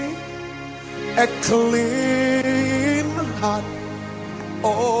me a clean heart,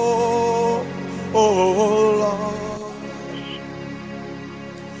 oh Lord,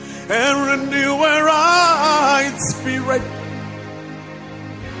 and renew a right spirit.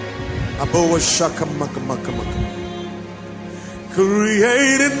 Abo shaka maka maka maka.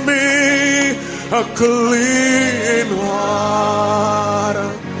 Create in me a clean heart,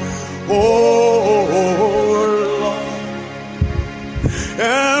 oh Lord,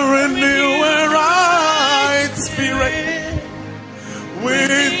 and renew a right spirit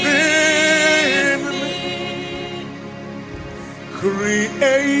within me.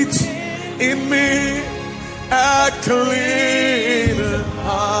 Create in me a clean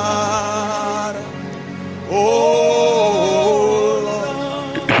heart, oh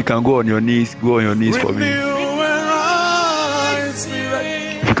Lord. If you can go on your knees, go on your knees for me. Renew a right spirit.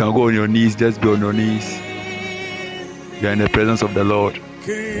 If you can go on your knees, just be on your knees. You are in the presence of the Lord.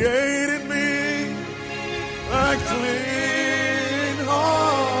 Create in me a clean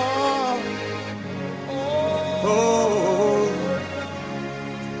heart, oh,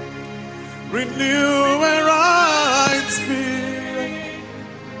 renew a right spirit,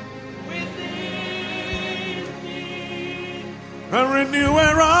 and renew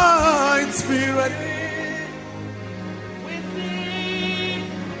a right spirit.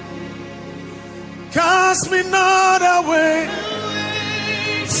 Cast me not away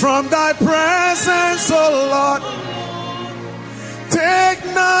from thy presence, O Lord. Take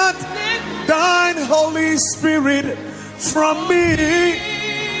not thine Holy Spirit from me.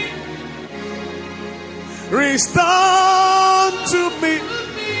 Restore to me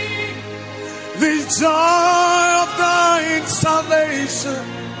the joy of thy salvation,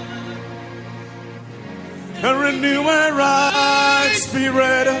 and renew a right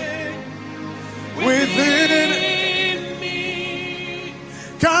spirit within me.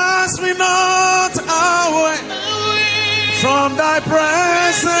 Cast me not away from thy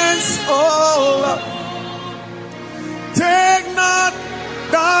presence, O Lord. Take not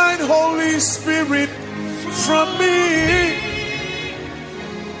thine Holy Spirit from me.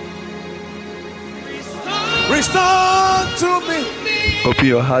 Restore to me Open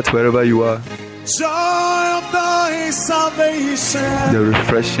your heart wherever you are. joy of thy salvation, The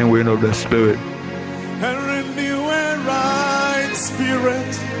refreshing wind of the Spirit. and renew a right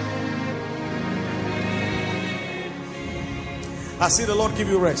spirit. I see the Lord give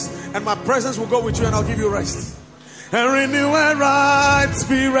you rest, and my presence will go with you, and I'll give you rest. And renew a right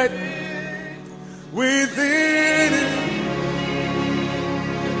spirit within you,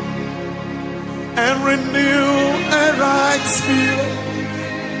 and renew a right spirit.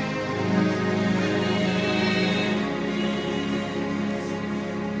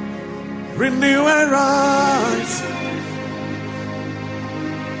 Renew a right spirit.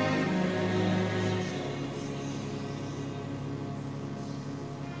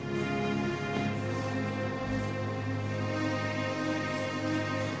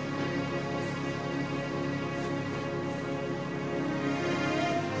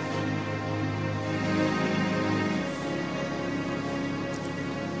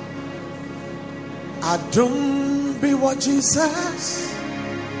 I don't be what Jesus.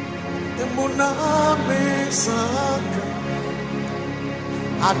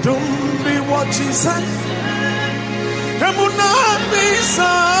 I don't be what Jesus.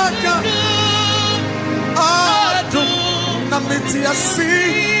 I don't namiti asi.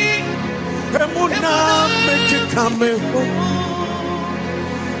 Emuna make it come.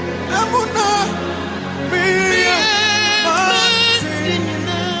 Emuna, Mia,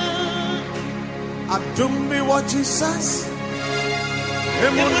 Adum be what Jesus.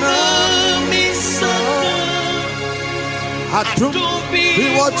 Emuna, Misa. Adum be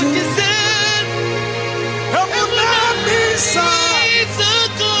what Jesus. Emuna, Misa.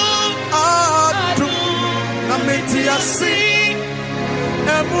 Adum, Namitia sing.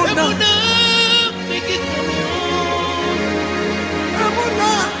 Emuna,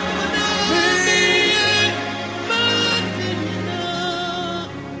 Emuna,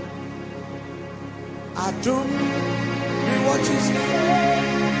 Adum be what Jesus.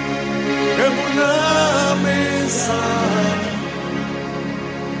 Emuna Mesa.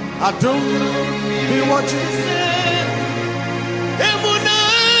 Adum be what Jesus. Emuna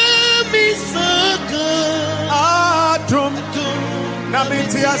Mesa. Adum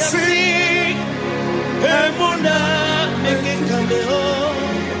Namitia sing. Emuna make it come home.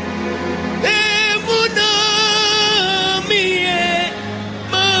 Emuna Mie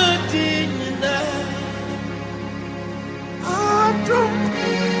Martina. Adum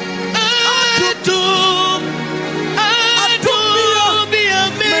be a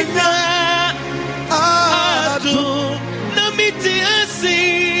mega. Adum Namitia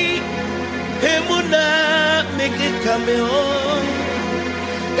sing. Emuna make it come home.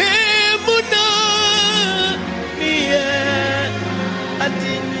 Emuna Mie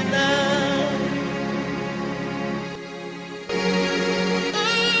Adina.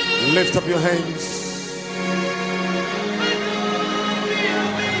 Lift up your hands.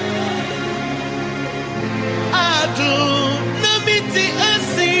 Adum Namiti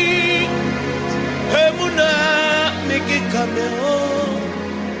Asi. Emuna make it come home.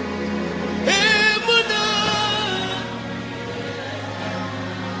 Emuna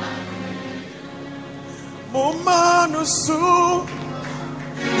Momanusu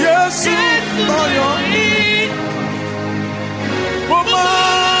Yesu Oyo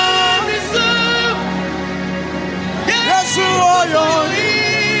Momanusu Yesu Oyo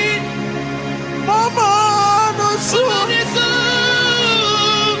Momanusu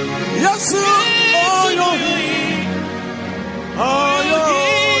Yesu Oyo Oyo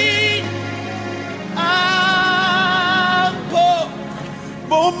Apo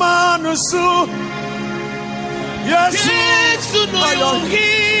Momanusu Yesu no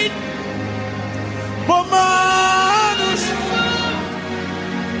yohid Pomanus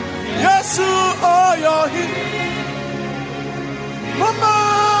Yesu oh yohid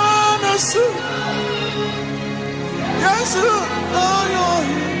Pomanus Yesu oh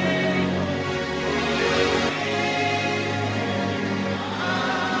yohid.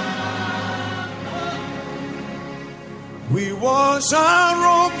 We wash our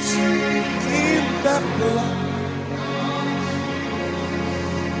robes in that blood.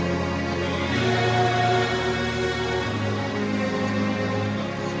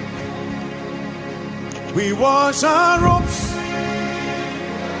 We wash our robes.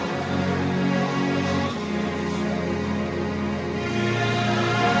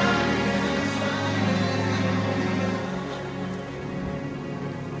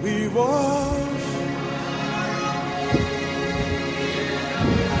 We wash.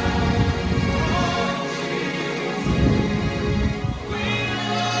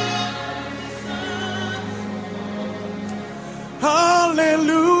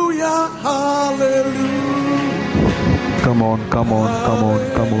 Hallelujah, hallelujah. Come on, come on, come on,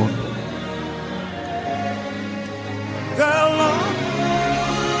 come on.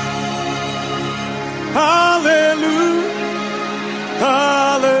 Hallelujah,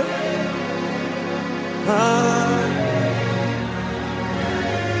 hallelujah.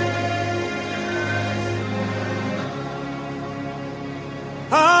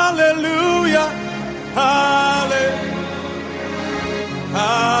 Hallelujah, hallelujah.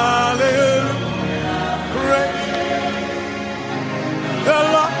 Hallelujah. Praise the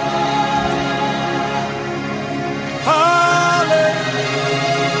Lord. Hallelujah.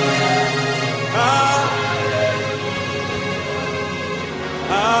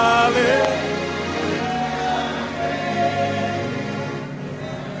 Hallelujah.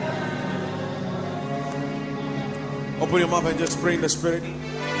 Open your mouth and just pray in the Spirit.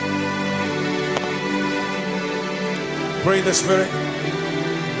 Pray in the Spirit.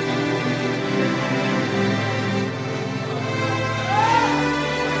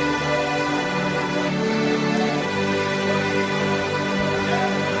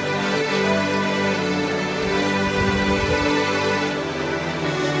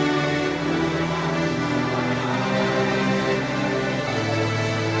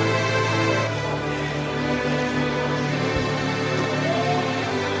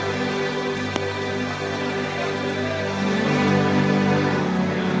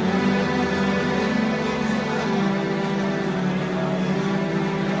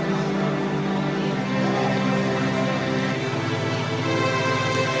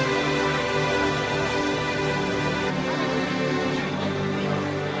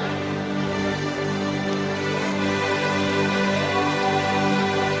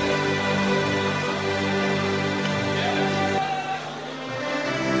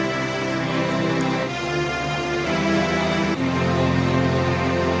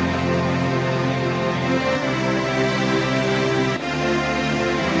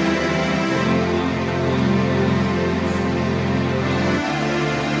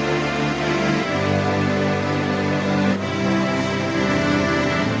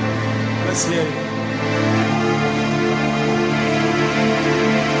 is here.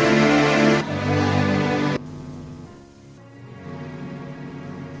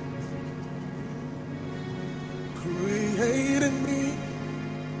 Create in me.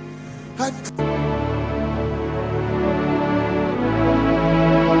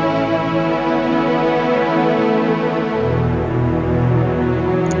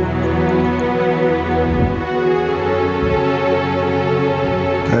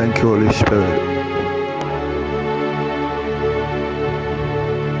 Thank you, Holy Spirit.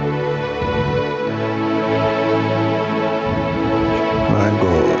 My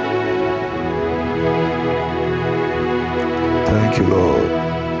God. Thank you,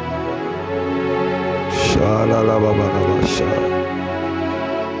 Lord. Shalalababalabasha.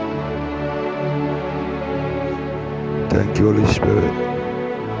 Thank you, Holy Spirit.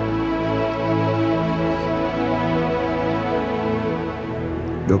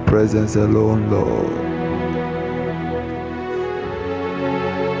 Your presence alone, Lord.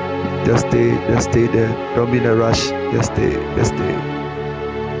 Just stay there. Don't be in a rush. Just stay.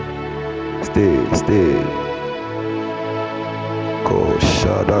 Stay.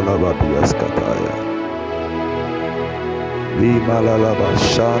 Koshadalabadiaskataya. Limalalaba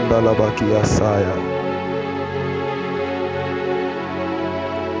shandalabakiasaya.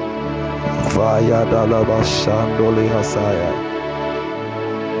 Fayadalaba shandolihasaya.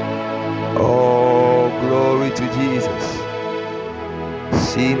 Oh, glory to Jesus.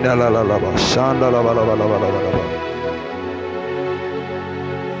 Sindalalalaba shandalabalabalabalabalaba.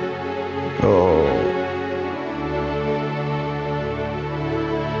 Oh.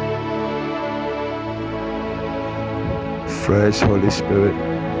 Fresh Holy Spirit.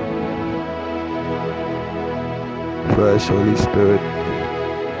 Fresh Holy Spirit.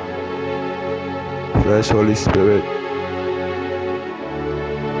 Fresh Holy Spirit.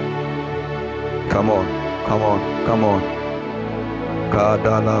 Come on.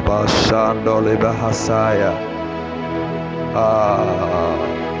 Kadalaba Shandole Bahasaya.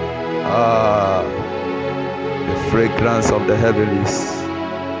 The fragrance of the heavens.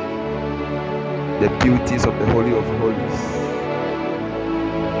 The beauties of the Holy of Holies.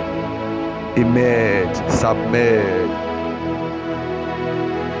 Emerge, submerge,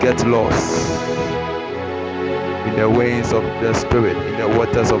 get lost in the ways of the Spirit, in the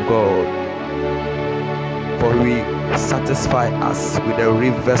waters of God. For He satisfy us with the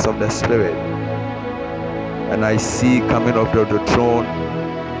rivers of the Spirit. And I see coming up to the throne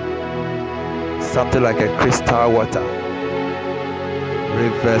something like a crystal water,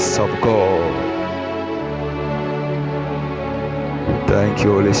 rivers of God. Thank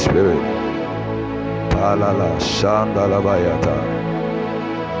you, Holy Spirit. Palala Shandalabayata.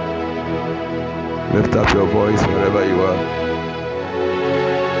 Lift up your voice wherever you are.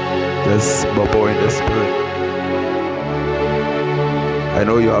 Just bubble in the Spirit. I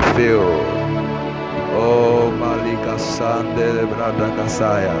know you are filled. Oh, Malika Sandele Brada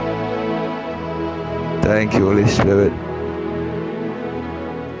Kasaya. Thank you, Holy Spirit.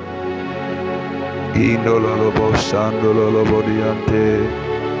 Indololobo Shandololobo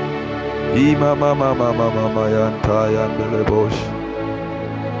Diante. Mama Yanta Yandelebosh.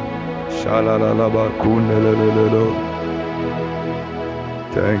 Shalalaba Kundelelo.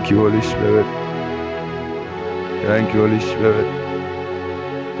 Thank you, Holy Spirit. Thank you, Holy Spirit.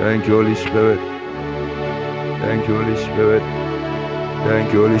 Thank you, Holy Spirit. Thank you, Holy Spirit.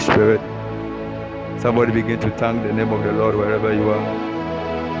 Thank you, Holy Spirit. Somebody begin to thank the name of the Lord wherever you are.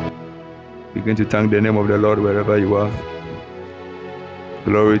 Begin to thank the name of the Lord wherever you are.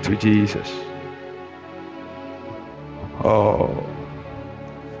 Glory to Jesus. Oh.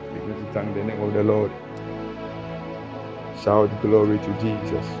 Begin to thank the name of the Lord. Shout glory to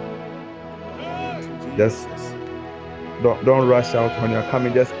Jesus. Just don't rush out when you're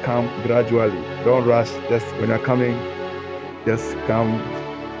coming. Just come gradually. Don't rush. Just when you're coming, just come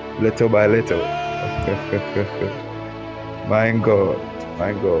little by little. My God.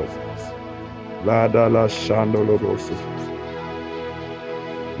 Lada la shandolo bosu.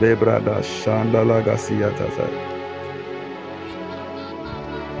 Lebrada shandala gasiyata.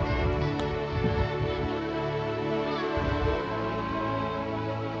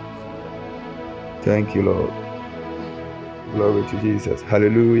 Thank you, Lord. Glory to Jesus.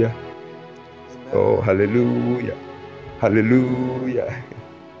 Hallelujah. Oh, hallelujah. Hallelujah.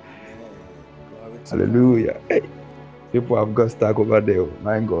 Hallelujah. Hey, people have got stuck over there.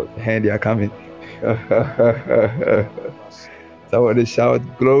 My God. And they are coming. Somebody shout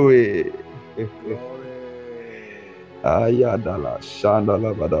glory. Ayadala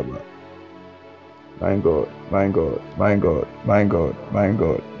Shandala Badaba. My God.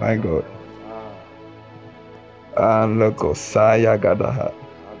 Anloko saya gadaha.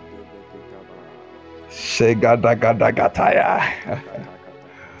 Shegada gada gataya.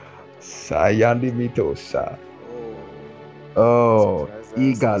 Sayandi mitosa. Oh,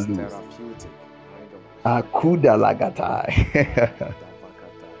 Igalu. Akuda lagatai.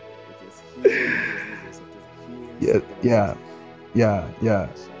 Yeah.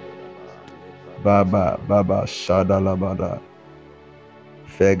 Baba, Shadalabada.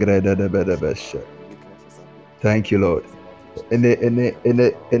 Fegreda de bedebeshe. Thank you, Lord. Any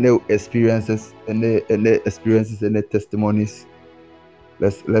experiences, any testimonies,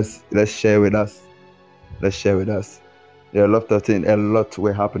 let's share with us. Let's share with us. There are a lot of things, a lot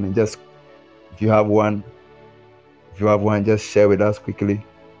were happening. Just if you have one, just share with us quickly.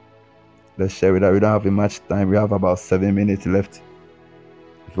 Let's share with us. We don't have much time. We have about 7 minutes left.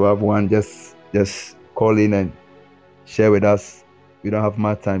 If you have one, just call in and share with us. We don't have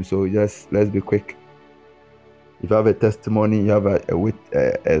much time, so just let's be quick. If you have a testimony, you have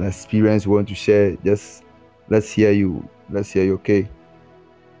an experience you want to share, just let's hear you. Let's hear you. Okay.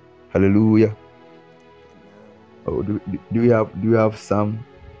 Hallelujah. Oh, do you have some?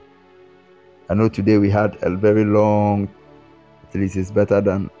 I know today we had a very long. At least it's better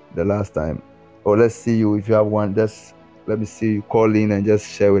than the last time. Oh, let's see you. If you have one, just let me see you. Call in and just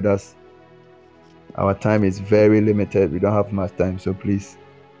share with us. Our time is very limited. We don't have much time, so please.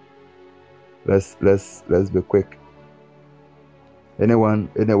 Let's be quick. Anyone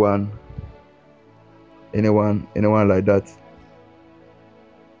like that?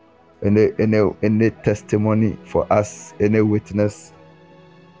 Any testimony for us? Any witness?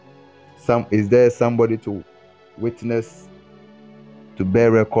 Is there somebody to witness, to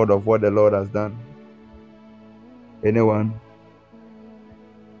bear record of what the Lord has done? Anyone?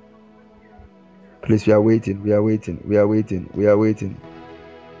 Please, we are waiting.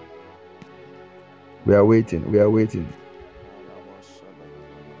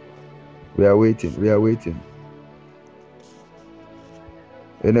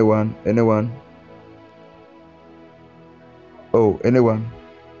 Anyone? Oh, anyone?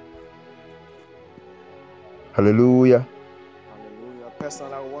 Hallelujah.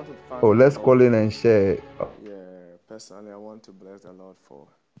 Personally, I want to thank let's call in and share. Yeah, personally, I want to bless the Lord for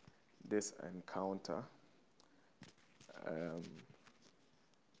this encounter.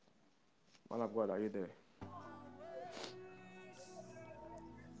 Man of God, are you there?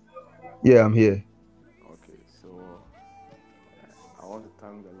 Yeah, I'm here. Okay, so I want to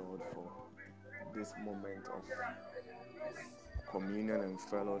thank the Lord for this moment of communion and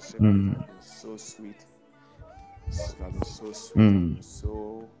fellowship. It has been so sweet. It has been so sweet and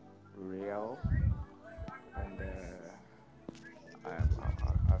so real, and I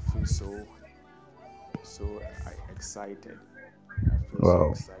feel so excited. I feel so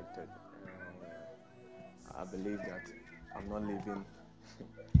excited. I believe that I'm not leaving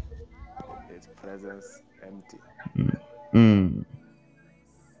His presence empty. I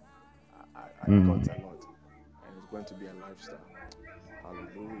got a lot, and it's going to be a lifestyle.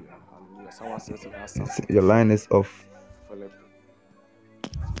 Hallelujah. Someone says he has something. Your line is off.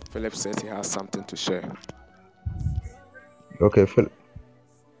 Philip says he has something to share. Okay,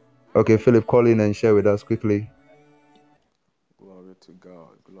 Philip, call in and share with us quickly. Glory to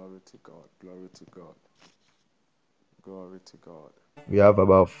God. We have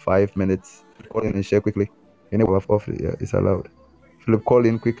about 5 minutes. Call in and share quickly. Anyone off? Yeah, it's allowed. Philip, call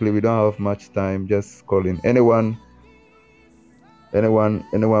in quickly. We don't have much time. Just call in. Anyone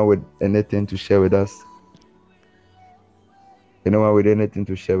with anything to share with us? Anyone with anything to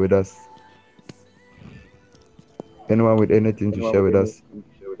share with us?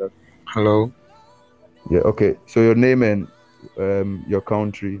 Hello. Yeah, okay. So your name and your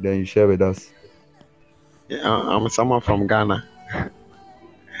country, then you share with us. Yeah, I'm someone from Ghana.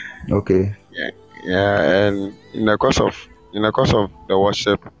 Okay. Yeah, and in the course of the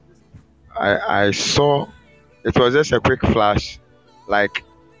worship, I saw it was just a quick flash, like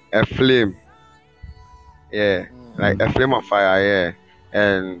a flame. Yeah, like a flame of fire.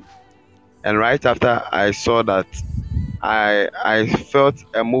 Yeah, and right after I saw that, I felt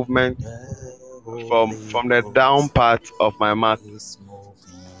a movement from the down part of my mat,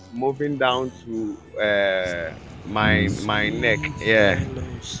 moving down to my neck.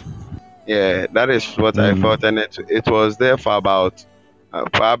 Yeah, that is what I felt, and it was there for about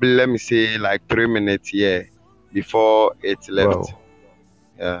probably, let me say, like 3 minutes. Yeah, before it left.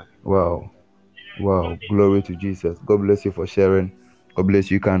 Wow. Glory to Jesus. God bless you for sharing. God bless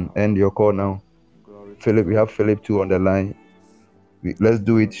you. You can end your call now. Philip, we have Philip too on the line. Let's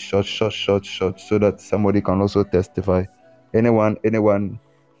do it short, so that somebody can also testify. Anyone, you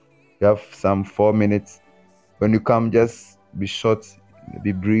have some 4 minutes. When you come, just be short,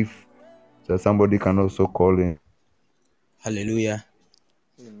 be brief, so somebody can also call in. Hallelujah.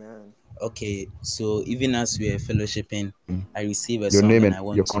 Amen. Okay, so even as we are fellowshipping, I receive a Your song name and and I your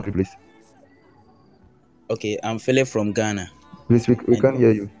want to. country, please. Okay, I'm Philip from Ghana. Please, we And can't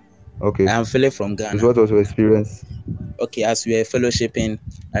hear you. Okay. I'm Philip from Please, Ghana. what was your experience? Okay, as we are fellowshipping,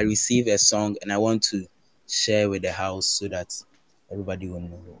 I receive a song and I want to share with the house so that everybody will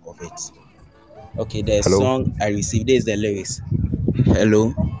know of it. Okay, the Hello? song I received, this is the lyrics.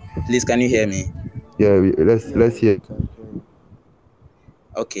 Hello, please, can you hear me? Yeah, let's hear. Can hear you.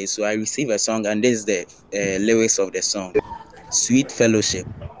 Okay, so I receive a song and this is the lyrics of the song. Sweet fellowship,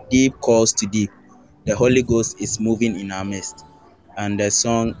 deep calls to deep. The Holy Ghost is moving in our midst. And the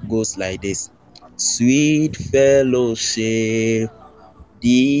song goes like this. Sweet fellowship,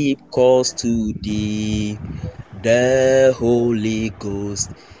 deep calls to deep. The Holy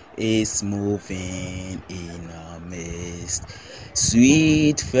Ghost is moving in our midst.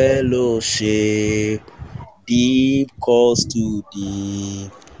 Sweet fellowship, deep calls to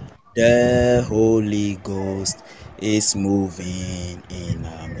deep. The Holy Ghost is moving in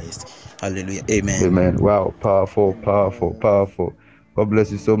our midst. Hallelujah. Amen. Amen. Wow, powerful, powerful, powerful. God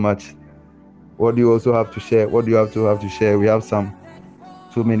bless you so much. What do you also have to share? What do you have to share? We have some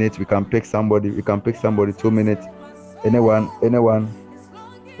 2 minutes. We can pick somebody. 2 minutes. Anyone?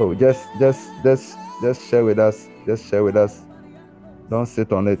 Oh, just share with us. Just share with us. Don't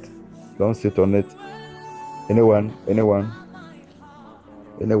sit on it. Anyone?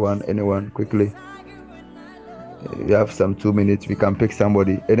 Quickly. You have some 2 minutes. We can pick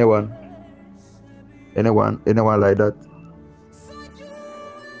somebody. Anyone like that?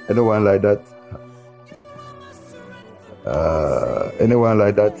 Anyone like that? Anyone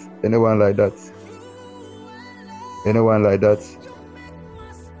like that?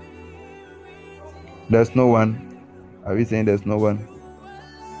 There's no one. Are we saying there's no one?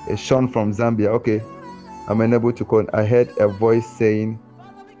 It's Sean from Zambia. Okay. I'm unable to call. I heard a voice saying,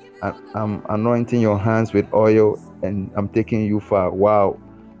 I'm anointing your hands with oil and I'm taking you far. Wow.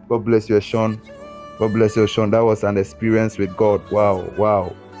 God bless you, Sean. That was an experience with God.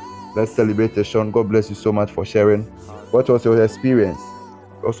 Wow. Let's celebrate the Sean. God bless you so much for sharing. What was your experience?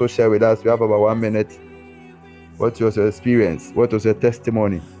 Also share with us. We have about 1 minute. What was your experience? What was your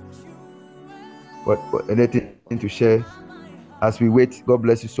testimony? What anything to share? As we wait, God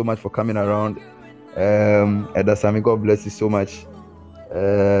bless you so much for coming around. Edasami, God bless you so much.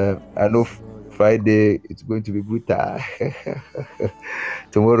 I know Friday it's going to be brutal.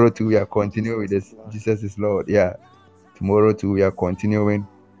 Tomorrow too we are continuing with this. Jesus is Lord. Yeah. Tomorrow too we are continuing.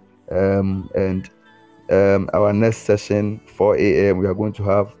 And our next session, 4 a.m., we are going to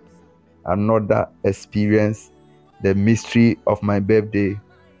have another experience, the mystery of my birthday.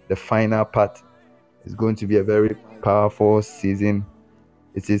 The final part is going to be a very powerful season.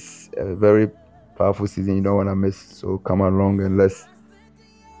 It is a very powerful season. You don't want to miss. So come along and let's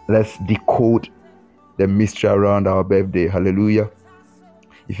decode the mystery around our birthday. Hallelujah.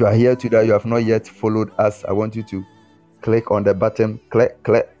 If you are here today, you have not yet followed us, I want you to click on the button, click,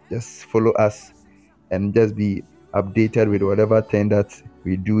 just follow us and just be updated with whatever thing that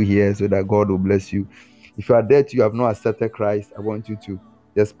we do here so that God will bless you. If you are there, you have not accepted Christ, I want you to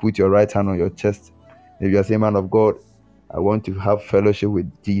just put your right hand on your chest. If you are saying, man of God, I want to have fellowship with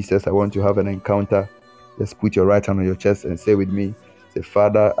Jesus, I want to have an encounter, just put your right hand on your chest and say with me, say,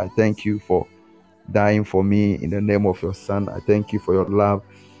 Father, I thank you for dying for me in the name of your Son. I thank you for your love.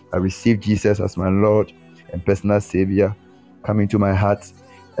 I receive Jesus as my Lord and personal Savior. Come into my heart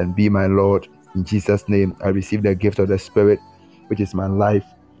and be my Lord. In Jesus' name, I receive the gift of the Spirit, which is my life.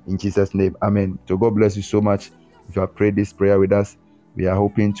 In Jesus' name, amen. So God bless you so much. If you have prayed this prayer with us, we are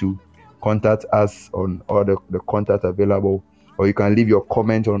hoping to contact us on all the contact available, or you can leave your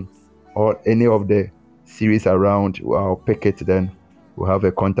comment on or any of the series around. I'll pick it then. We'll have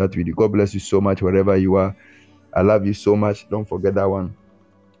a contact with you. God bless you so much wherever you are. I love you so much. Don't forget that one.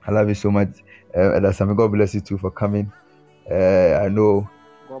 I love you so much. Edasami, God bless you too for coming. I know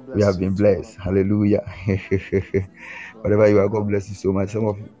we have been blessed. Hallelujah. Wherever you are, God bless you so much. Some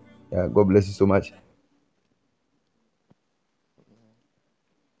of you, God bless you so much.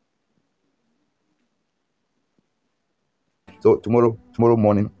 So tomorrow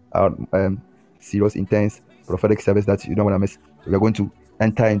morning, our serious, intense prophetic service that you don't want to miss. So we are going to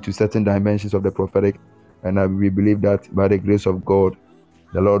enter into certain dimensions of the prophetic, and we believe that by the grace of God,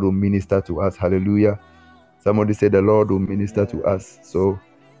 the Lord will minister to us. Hallelujah. Somebody say the Lord will minister to us. So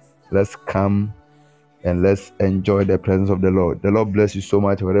let's come and let's enjoy the presence of the Lord. The Lord bless you so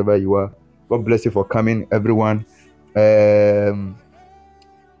much wherever you are. God bless you for coming, everyone.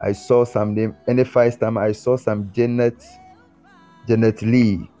 I saw some name. NFI time. I saw some Janet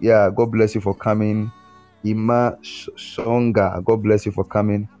Lee. Yeah, God bless you for coming. Ima Shonga, God bless you for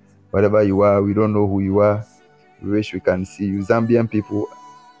coming. Wherever you are, we don't know who you are. We wish we can see you. Zambian people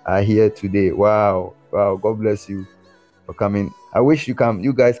are here today. Wow. God bless you for coming. I wish you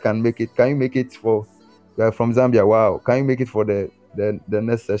guys can make it. Can you make it for? You are from Zambia. Wow. Can you make it for the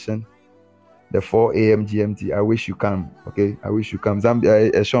next session? The 4 a.m. GMT. I wish you can. Okay. I wish you can.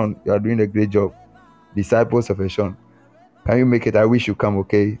 Zambia, Eshon, you are doing a great job. Disciples of Eshon. Can you make it? I wish you come,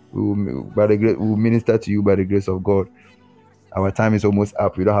 okay? We'll minister to you by the grace of God. Our time is almost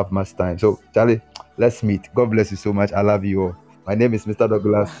up. We don't have much time. So, Charlie, let's meet. God bless you so much. I love you all. My name is Mr.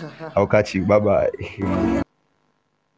 Douglas. I'll catch you. Bye-bye.